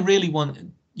what I really want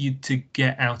you to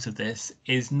get out of this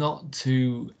is not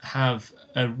to have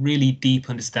a really deep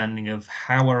understanding of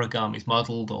how origami is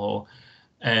modeled or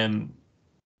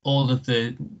all of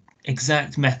the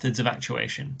exact methods of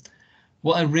actuation.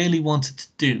 What I really wanted to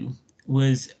do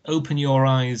was open your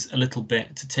eyes a little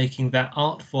bit to taking that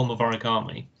art form of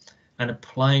origami and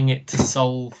applying it to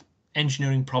solve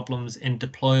engineering problems in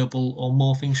deployable or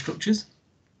morphing structures.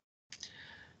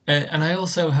 And I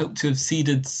also hope to have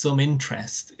seeded some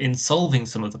interest in solving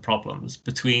some of the problems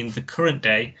between the current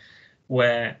day,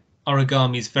 where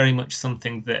origami is very much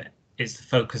something that is the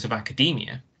focus of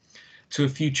academia, to a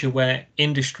future where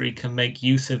industry can make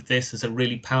use of this as a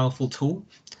really powerful tool.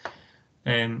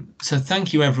 So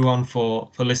thank you everyone for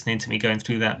listening to me going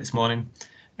through that this morning,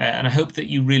 and I hope that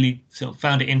you really sort of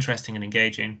found it interesting and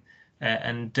engaging,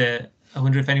 and I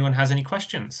wonder if anyone has any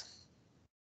questions.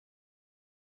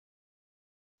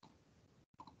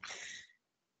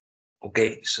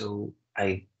 Okay, so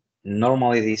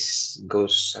normally this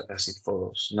goes as it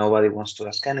follows. Nobody wants to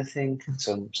ask anything,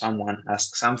 so someone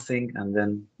asks something, and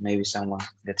then maybe someone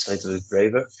gets a little bit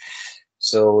braver.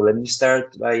 So let me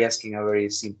start by asking a very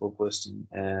simple question.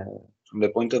 From the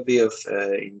point of view of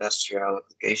industrial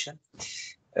application,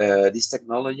 this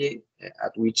technology,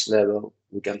 at which level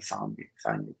we can find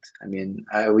it? I mean,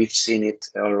 we've seen it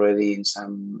already in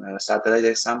some satellite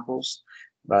examples,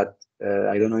 but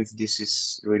I don't know if this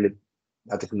is really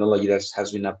a technology that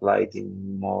has been applied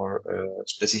in more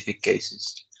specific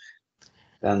cases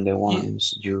than the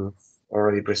ones you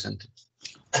already presented.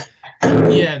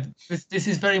 Yeah, this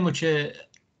is very much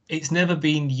it's never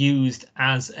been used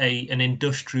as an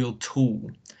industrial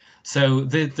tool. So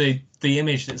the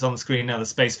image that's on the screen now, the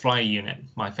Space Flyer unit,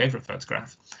 my favorite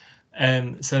photograph.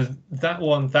 So that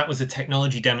was a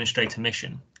technology demonstrator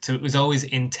mission. So it was always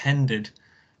intended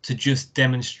to just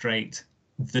demonstrate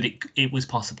that it was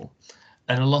possible.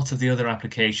 And a lot of the other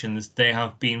applications, they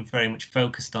have been very much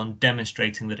focused on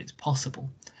demonstrating that it's possible,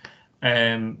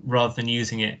 rather than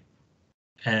using it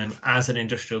as an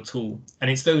industrial tool. And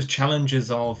it's those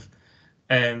challenges of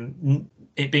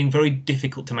it being very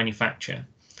difficult to manufacture,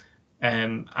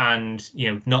 and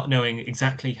not knowing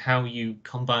exactly how you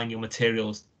combine your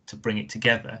materials to bring it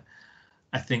together,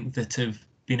 I think that have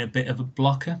been a bit of a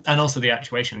blocker. And also the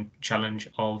actuation challenge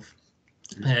of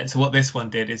So what this one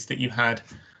did is that you had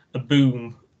a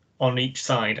boom on each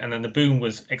side, and then the boom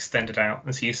was extended out,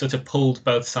 and so you sort of pulled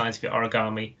both sides of your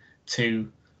origami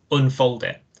to unfold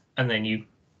it, and then you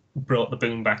brought the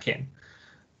boom back in.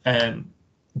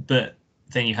 But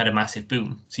then you had a massive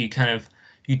boom, so you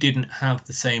didn't have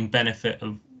the same benefit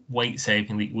of weight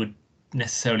saving that you would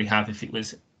necessarily have if it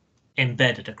was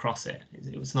embedded across it.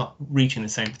 It was not reaching the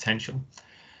same potential.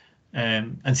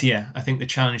 And so yeah, I think the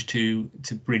challenge to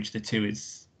bridge the two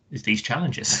is these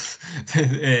challenges,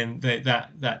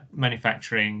 that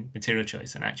manufacturing, material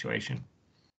choice, and actuation.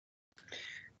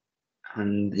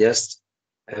 And just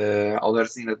other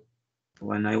thing that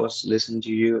when I was listening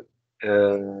to you,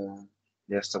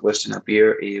 just a question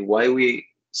appeared: why we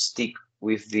stick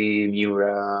with the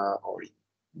Miura Ori?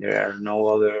 There are no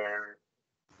other.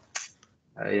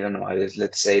 I don't know.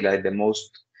 Let's say like the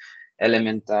most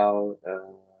elemental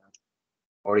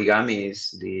origami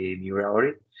is the Miura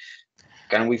Ori.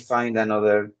 Can we find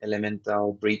another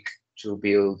elemental brick to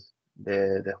build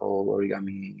the whole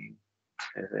origami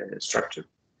structure?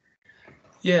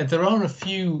 Yeah, there are a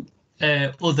few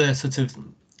other sort of.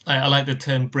 I like the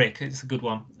term brick. It's a good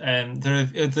one.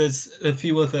 There's a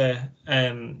few other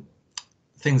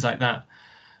things like that.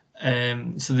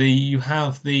 So you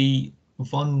have the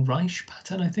von Reich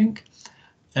pattern, I think,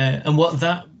 and what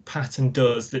that pattern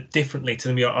does that differently to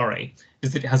the Miura Ori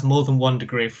is that it has more than one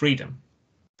degree of freedom.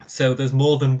 So there's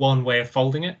more than one way of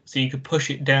folding it. So you could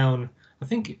push it down. I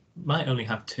think it might only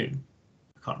have two.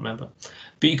 I can't remember.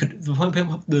 But you could.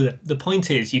 The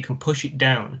point is you can push it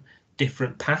down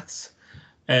different paths.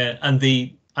 And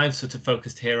I've sort of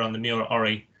focused here on the Miura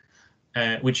Ori,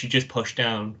 which you just push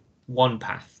down one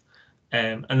path.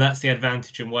 And that's the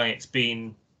advantage and why it's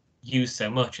been used so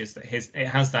much, is that it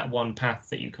has that one path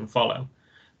that you can follow.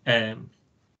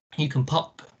 You can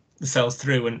pop the cells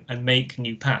through and make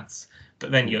new paths, but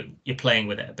then you're playing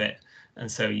with it a bit,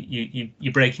 and so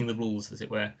you're breaking the rules, as it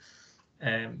were.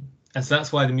 And so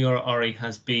that's why the Miura Ori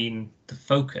has been the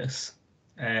focus.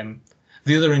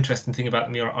 The other interesting thing about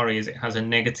the Miura Ori is it has a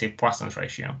negative Poisson's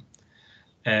ratio,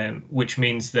 which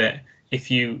means that if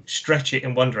you stretch it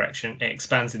in one direction, it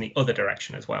expands in the other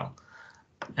direction as well.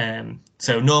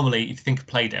 So normally, if you think of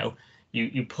Play-Doh,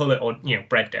 you pull it, or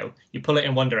bread dough, you pull it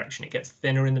in one direction, it gets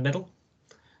thinner in the middle.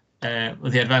 Well,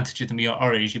 the advantage of the Miura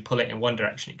Ori is you pull it in one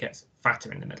direction, it gets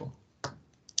fatter in the middle,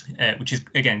 which is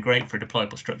again great for a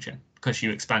deployable structure because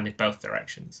you expanded both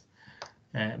directions.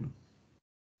 And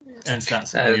so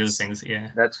that's one of the other things. Yeah,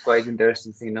 that's quite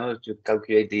interesting thing, no? To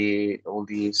calculate all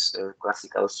these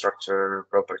classical structure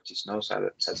properties, no,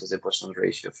 such as the Poisson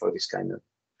ratio for this kind of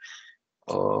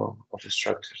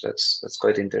structures. That's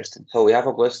quite interesting. So we have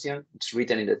a question. It's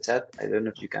written in the chat. I don't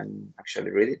know if you can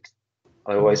actually read it.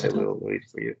 Otherwise, I will read it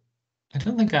for you. I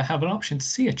don't think I have an option to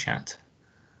see a chat.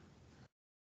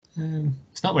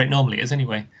 It's not where it normally is,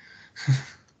 anyway.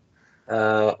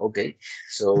 Okay,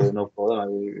 so no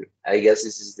problem. I guess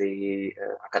this is the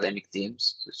academic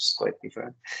teams, which is quite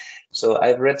different. So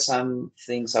I've read some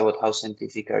things about how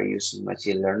scientific are using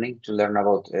machine learning to learn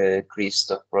about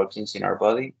increased of proteins in our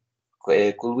body.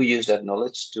 Could we use that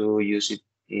knowledge to use it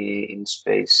in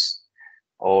space,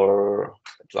 or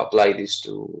to apply this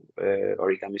to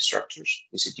origami structures?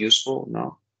 Is it useful?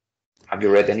 No. Have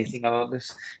you read anything about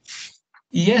this?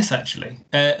 Yes, actually.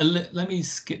 Let me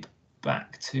skip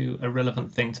back to a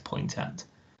relevant thing to point at.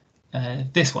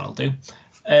 This one I'll do.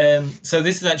 So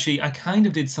this is actually, I kind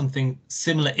of did something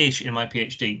similar-ish in my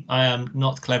PhD. I am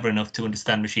not clever enough to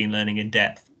understand machine learning in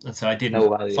depth, and so I didn't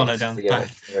follow down the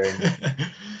path.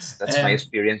 That's my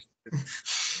experience.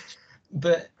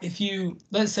 But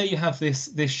let's say you have this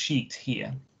sheet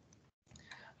here,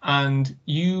 and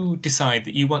you decide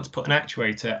that you want to put an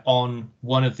actuator on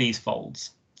one of these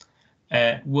folds.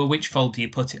 Well, which fold do you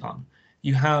put it on?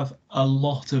 You have a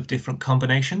lot of different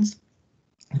combinations.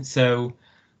 So,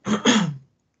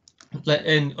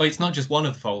 it's not just one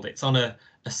of the fold, it's on a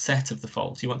set of the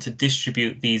folds. You want to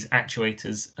distribute these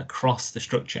actuators across the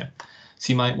structure.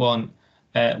 So you might want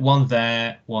one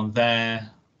there, one there,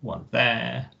 one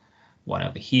there, one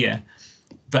over here.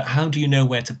 But how do you know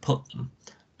where to put them?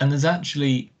 And there's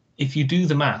actually, if you do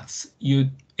the maths, you're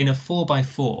in a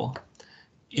 4x4,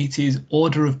 it is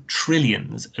order of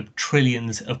trillions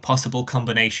of possible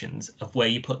combinations of where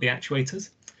you put the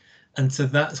actuators. And so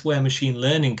that's where machine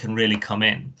learning can really come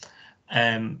in.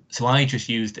 So I just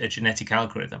used a genetic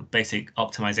algorithm, basic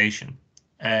optimization,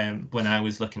 when I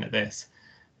was looking at this.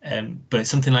 But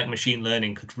something like machine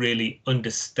learning could really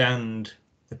understand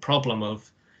the problem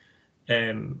of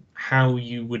how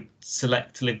you would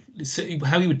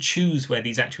how you would choose where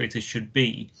these actuators should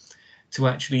be to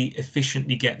actually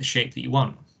efficiently get the shape that you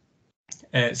want.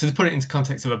 So to put it into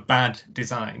context of a bad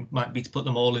design might be to put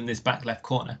them all in this back left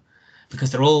corner,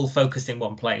 because they're all focused in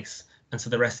one place, and so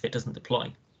the rest of it doesn't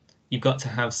deploy. You've got to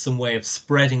have some way of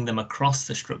spreading them across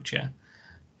the structure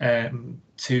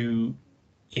to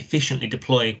efficiently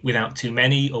deploy without too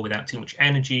many or without too much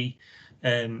energy.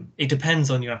 It depends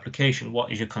on your application.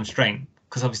 What is your constraint?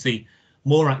 Because obviously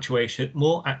more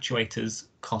actuators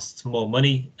costs more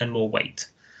money and more weight.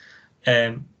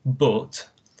 But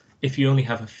if you only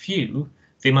have a few,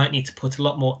 they might need to put a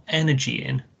lot more energy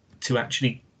in to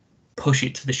actually push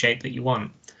it to the shape that you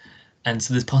want. And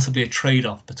so there's possibly a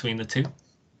trade-off between the two.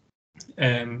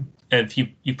 If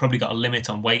you've probably got a limit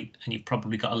on weight and you've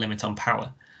probably got a limit on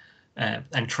power,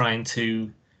 and trying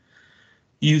to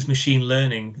use machine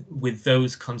learning with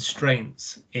those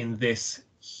constraints in this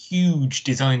huge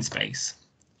design space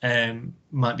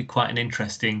might be quite an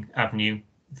interesting avenue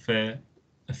for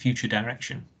a future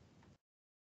direction.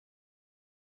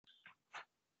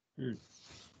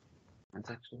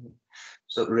 That's actually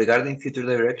so. Regarding future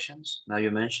directions, now you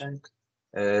mentioned,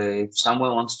 if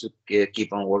someone wants to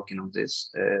keep on working on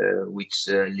this, which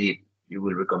lead you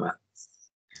will recommend?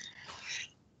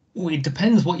 Well, it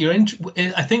depends what you're into.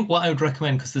 I think what I would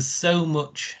recommend, because there's so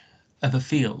much of a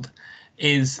field,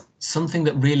 is something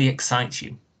that really excites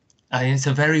you. It's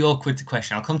a very awkward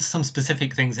question. I'll come to some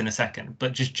specific things in a second,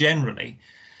 but just generally,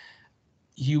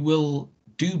 you will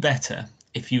do better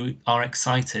if you are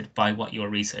excited by what you're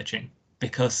researching,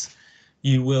 because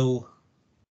you will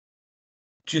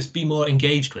just be more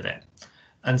engaged with it.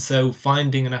 And so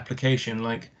finding an application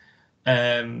like,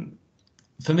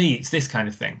 for me, it's this kind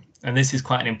of thing. And this is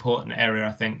quite an important area,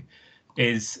 I think,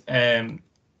 is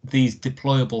these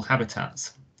deployable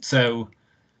habitats. So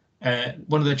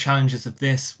one of the challenges of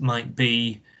this might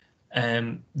be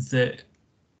the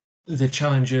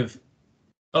challenge of,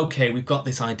 okay, we've got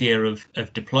this idea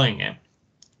of deploying it,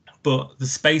 but the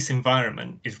space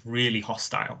environment is really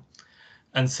hostile.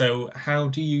 And so how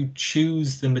do you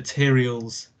choose the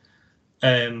materials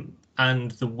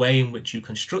and the way in which you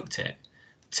construct it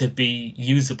to be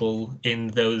usable in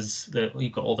those,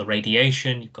 you've got all the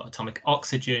radiation, you've got atomic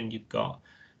oxygen, you've got,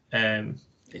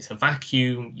 it's a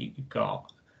vacuum, you've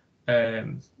got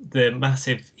the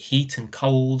massive heat and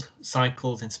cold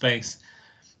cycles in space.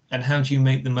 And how do you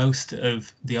make the most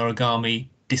of the origami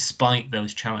despite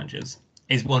those challenges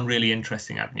is one really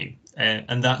interesting avenue.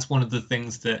 And that's one of the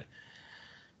things that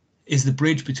is the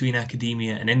bridge between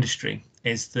academia and industry,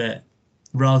 is that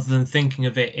rather than thinking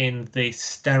of it in the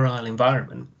sterile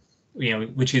environment,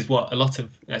 which is what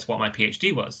that's what my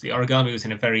PhD was. The origami was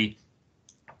in a very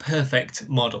perfect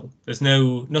model. There's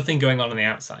nothing going on the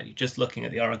outside. You're just looking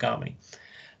at the origami,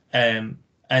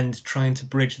 and trying to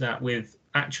bridge that with,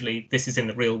 actually, this is in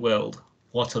the real world.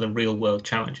 What are the real world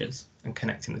challenges, and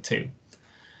connecting the two.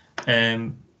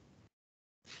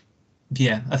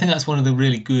 Yeah, I think that's one of the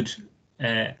really good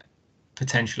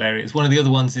potential areas. One of the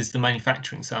other ones is the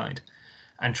manufacturing side,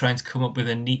 and trying to come up with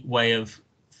a neat way of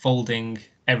folding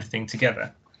everything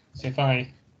together. So if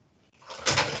I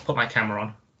put my camera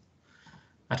on,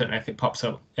 I don't know if it pops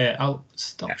up. I'll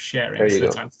stop sharing so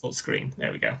that I'm full screen.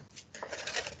 There we go.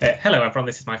 Hello everyone,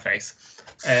 this is my face.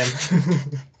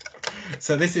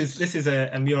 So this is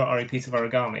a Mura-Ori piece of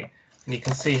origami, and you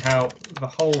can see how the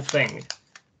whole thing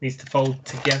needs to fold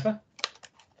together.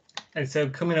 And so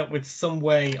coming up with some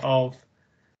way of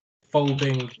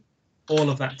folding all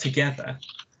of that together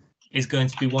is going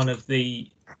to be one of the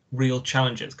real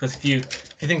challenges. Because if you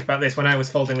think about this, when I was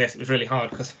folding this, it was really hard,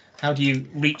 because how do you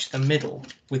reach the middle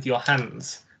with your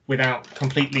hands without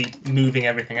completely moving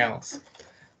everything else?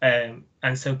 And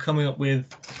so coming up with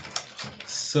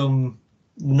some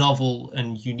novel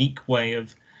and unique way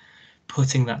of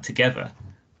putting that together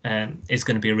is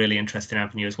going to be a really interesting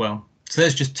avenue as well. So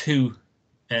there's just two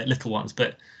little ones,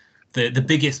 but the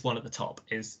biggest one at the top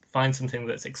is find something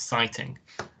that's exciting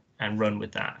and run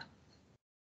with that.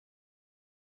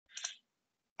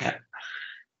 Yeah.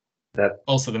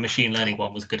 Also, the machine learning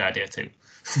one was a good idea too.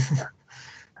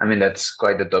 I mean, that's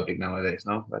quite the topic nowadays,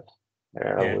 no? But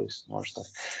there are always more stuff.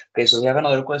 Okay, so we have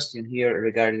another question here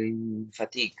regarding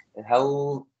fatigue.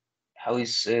 How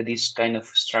is this kind of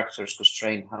structures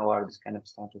constrained? How are these kind of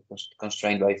structures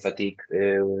constrained by fatigue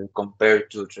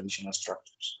compared to traditional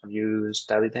structures? Have you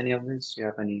studied any of this? Do you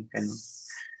have any kind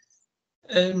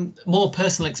of more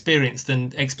personal experience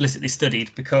than explicitly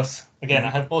studied, because again, I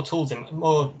have more toys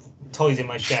in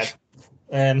my shed.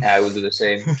 I will do the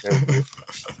same.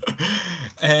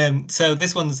 So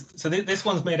this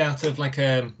one's made out of like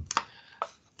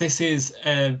this is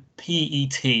a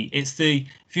PET. It's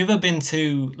if you've ever been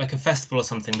to like a festival or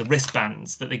something, the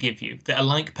wristbands that they give you that are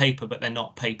like paper but they're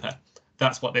not paper.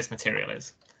 That's what this material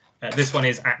is. This one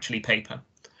is actually paper.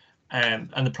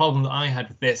 And the problem that I had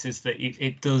with this is that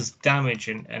it does damage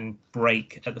and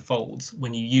break at the folds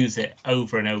when you use it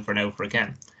over and over and over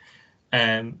again.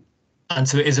 And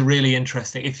so it is a really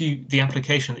interesting, if the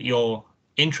application that you're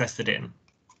interested in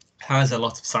has a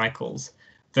lot of cycles,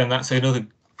 then that's another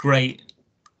great,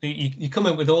 you come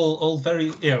up with all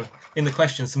very, in the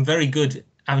question, some very good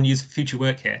avenues for future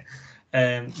work here.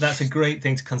 That's a great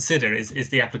thing to consider is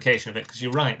the application of it, because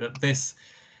you're right that this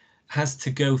has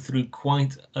to go through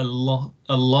quite a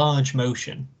large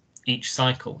motion each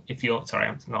cycle. If you're, sorry,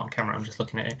 I'm not on camera, I'm just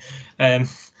looking at it.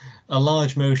 A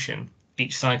large motion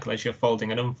each cycle as you're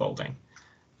folding and unfolding.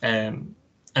 And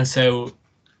so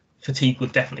fatigue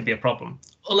would definitely be a problem,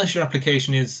 unless your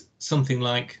application is something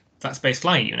like that space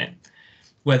flyer unit,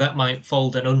 where that might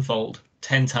fold and unfold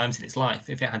 10 times in its life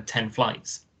if it had 10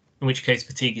 flights, in which case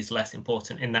fatigue is less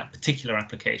important in that particular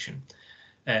application.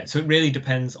 So it really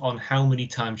depends on how many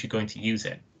times you're going to use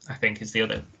it, I think, is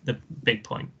the big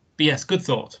point. But yes, good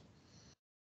thought.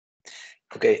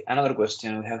 Okay, another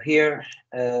question we have here.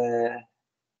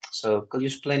 So could you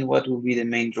explain what will be the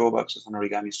main drawbacks of an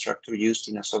origami structure used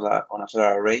in a solar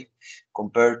array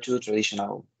compared to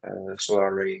traditional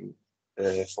solar array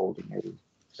folding, maybe?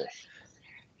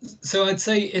 So I'd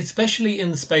say, especially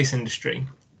in the space industry,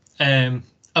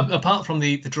 apart from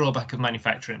the drawback of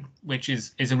manufacturing, which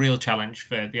is a real challenge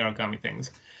for the origami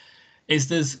things, is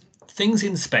there's things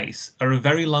in space are a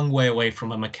very long way away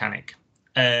from a mechanic,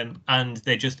 and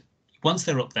they're just, once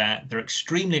they're up there, they're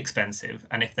extremely expensive,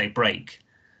 and if they break,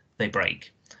 they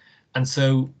break. And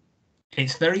so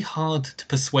it's very hard to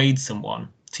persuade someone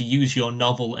to use your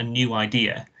novel and new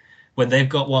idea when they've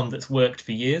got one that's worked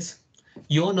for years.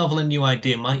 Your novel and new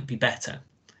idea might be better.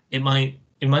 It might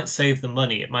save them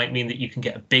money. It might mean that you can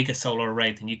get a bigger solar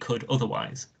array than you could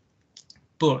otherwise.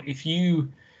 But if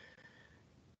you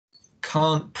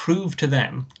can't prove to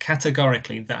them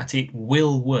categorically that it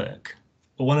will work,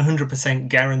 a 100%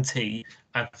 guarantee,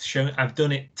 I've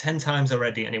done it 10 times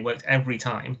already and it worked every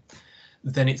time,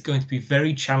 then it's going to be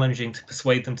very challenging to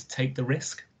persuade them to take the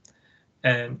risk.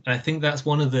 And I think that's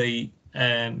one of the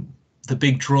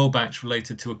big drawbacks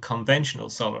related to a conventional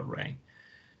solar array.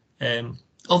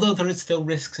 Although there is still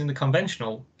risks in the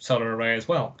conventional solar array as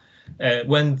well.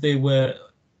 When they were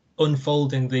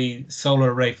unfolding the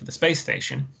solar array for the space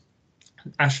station,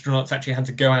 astronauts actually had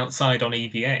to go outside on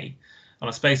EVA, on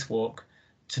a spacewalk,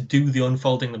 to do the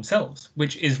unfolding themselves,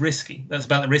 which is risky. That's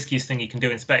about the riskiest thing you can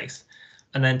do in space.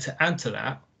 And then to add to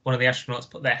that, one of the astronauts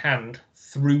put their hand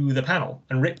through the panel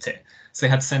and ripped it. So they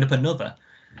had to send up another.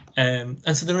 And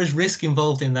so there is risk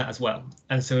involved in that as well.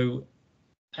 And so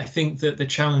I think that the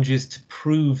challenge is to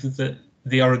prove that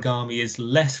the origami is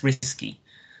less risky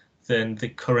than the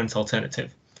current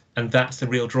alternative. And that's the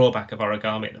real drawback of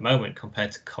origami at the moment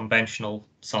compared to conventional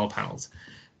solar panels,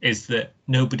 is that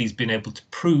nobody's been able to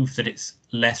prove that it's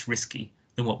less risky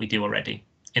than what we do already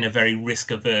in a very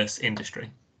risk-averse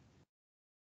industry.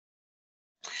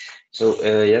 So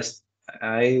yes,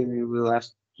 I will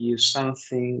ask you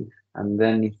something, and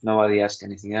then if nobody asks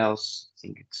anything else, I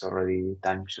think it's already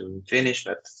time to finish.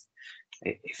 But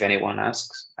if anyone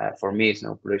asks, for me, it's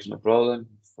no problem.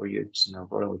 For you, it's no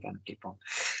problem. We can keep on.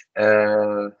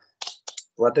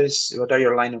 What are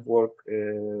your line of work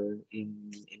in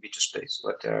B2Space?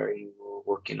 What are you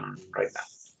working on right now?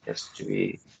 Just to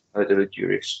be a little bit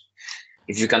curious.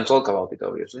 If you can talk about it,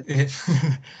 obviously. Yeah,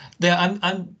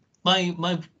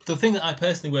 the thing that I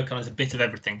personally work on is a bit of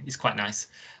everything. It's quite nice.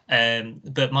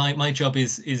 But my job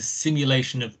is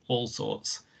simulation of all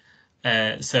sorts.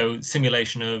 So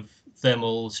simulation of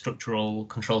thermal, structural,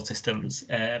 control systems,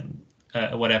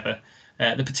 whatever.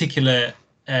 The particular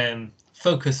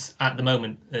focus at the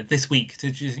moment, this week, to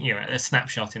just, a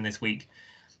snapshot in this week,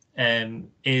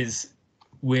 is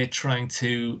we're trying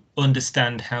to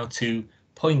understand how to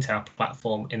point our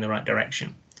platform in the right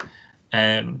direction.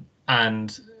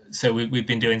 And so we've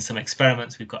been doing some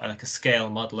experiments. We've got like a scale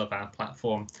model of our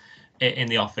platform in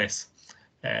the office,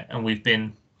 and we've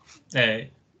been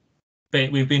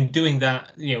doing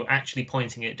that, actually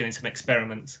pointing it, doing some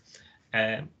experiments,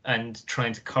 and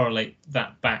trying to correlate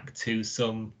that back to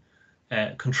some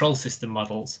control system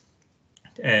models.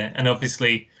 And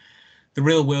obviously, the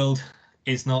real world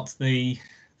is not the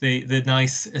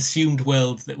nice assumed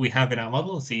world that we have in our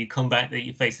model. So you come back, that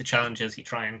you face the challenges, you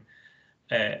try and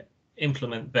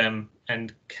implement them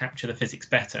and capture the physics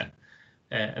better.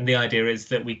 And the idea is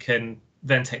that we can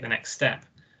then take the next step.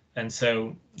 And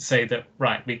so say that,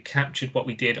 right, we've captured what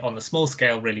we did on the small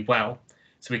scale really well.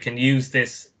 So we can use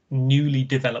this newly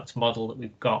developed model that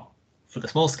we've got for the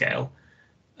small scale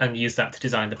and use that to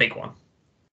design the big one.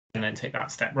 and then take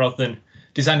that step, rather than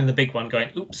designing the big one going,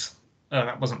 oops, oh,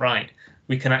 that wasn't right.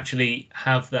 We can actually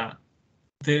have that,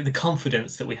 the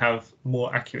confidence that we have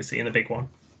more accuracy in the big one.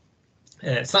 So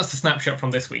that's the snapshot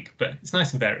from this week, but it's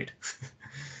nice and varied.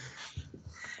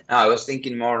 I was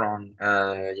thinking more on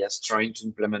just trying to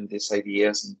implement these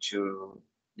ideas into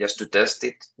just to test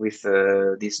it with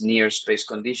these near space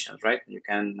conditions, right? You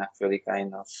can actually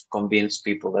kind of convince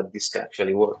people that this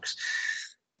actually works.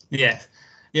 Yeah,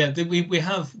 we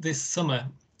have this summer.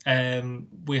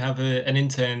 We have an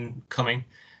intern coming.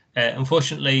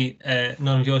 Unfortunately,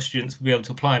 none of your students will be able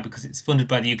to apply because it's funded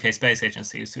by the UK Space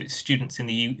Agency, so it's students in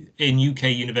UK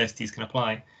universities can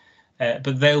apply.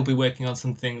 But they'll be working on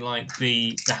something like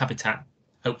the habitat,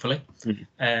 hopefully.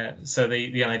 Mm-hmm. So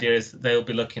the idea is that they'll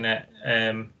be looking at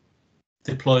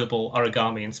deployable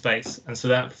origami in space, and so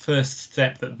that first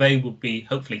step that they will be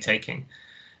hopefully taking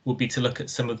will be to look at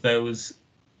some of those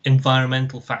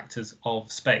environmental factors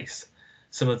of space,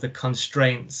 some of the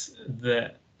constraints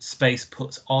that space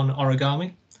puts on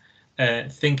origami,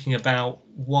 thinking about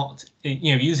what,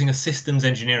 using a systems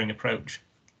engineering approach,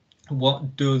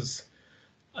 what does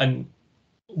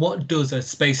a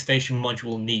space station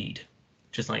module need?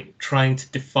 Just like trying to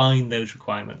define those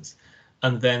requirements,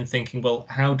 and then thinking, well,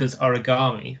 how does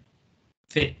origami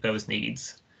fit those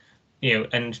needs?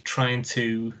 And trying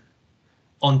to,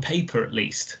 on paper at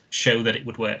least, show that it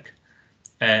would work,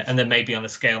 and then maybe on a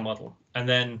scale model. And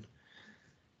then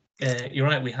you're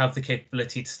right, we have the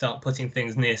capability to start putting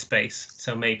things near space,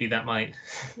 so maybe that might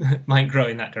might grow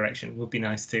in that direction. Would be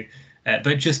nice to.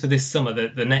 But just for this summer,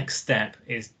 the next step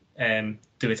is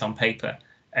do it on paper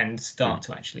and start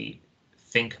to actually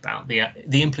think about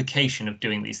the implication of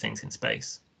doing these things in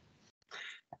space.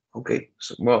 Okay,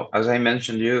 so well, as I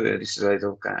mentioned, this is a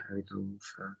little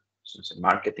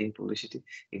marketing publicity.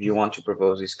 If you want to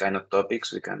propose these kind of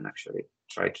topics, we can actually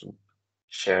try to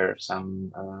share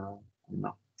some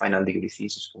final degree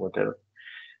thesis or whatever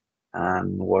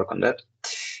and work on that.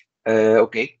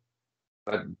 Okay,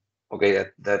 but okay,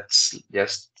 that's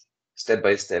just step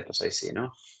by step, as I see.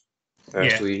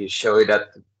 First we show it that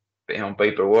on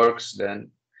paper works, then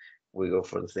we go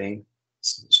for the thing,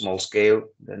 small scale,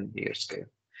 then bigger scale.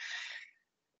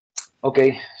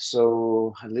 Okay,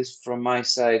 so at least from my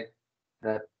side,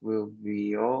 that will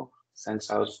be all. Thanks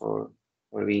out for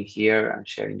being here and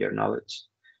sharing your knowledge.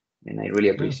 And I really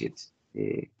appreciate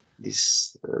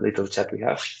this little chat we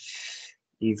have.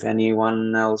 If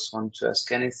anyone else wants to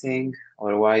ask anything,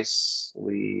 otherwise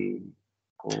we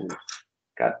will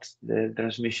cut the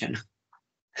transmission.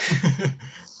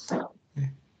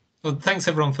 Well, thanks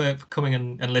everyone for coming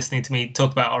and listening to me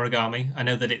talk about origami. I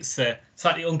know that it's a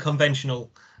slightly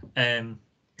unconventional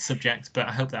subject, but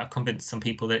I hope that I've convinced some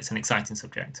people that it's an exciting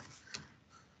subject.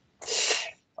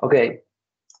 Okay,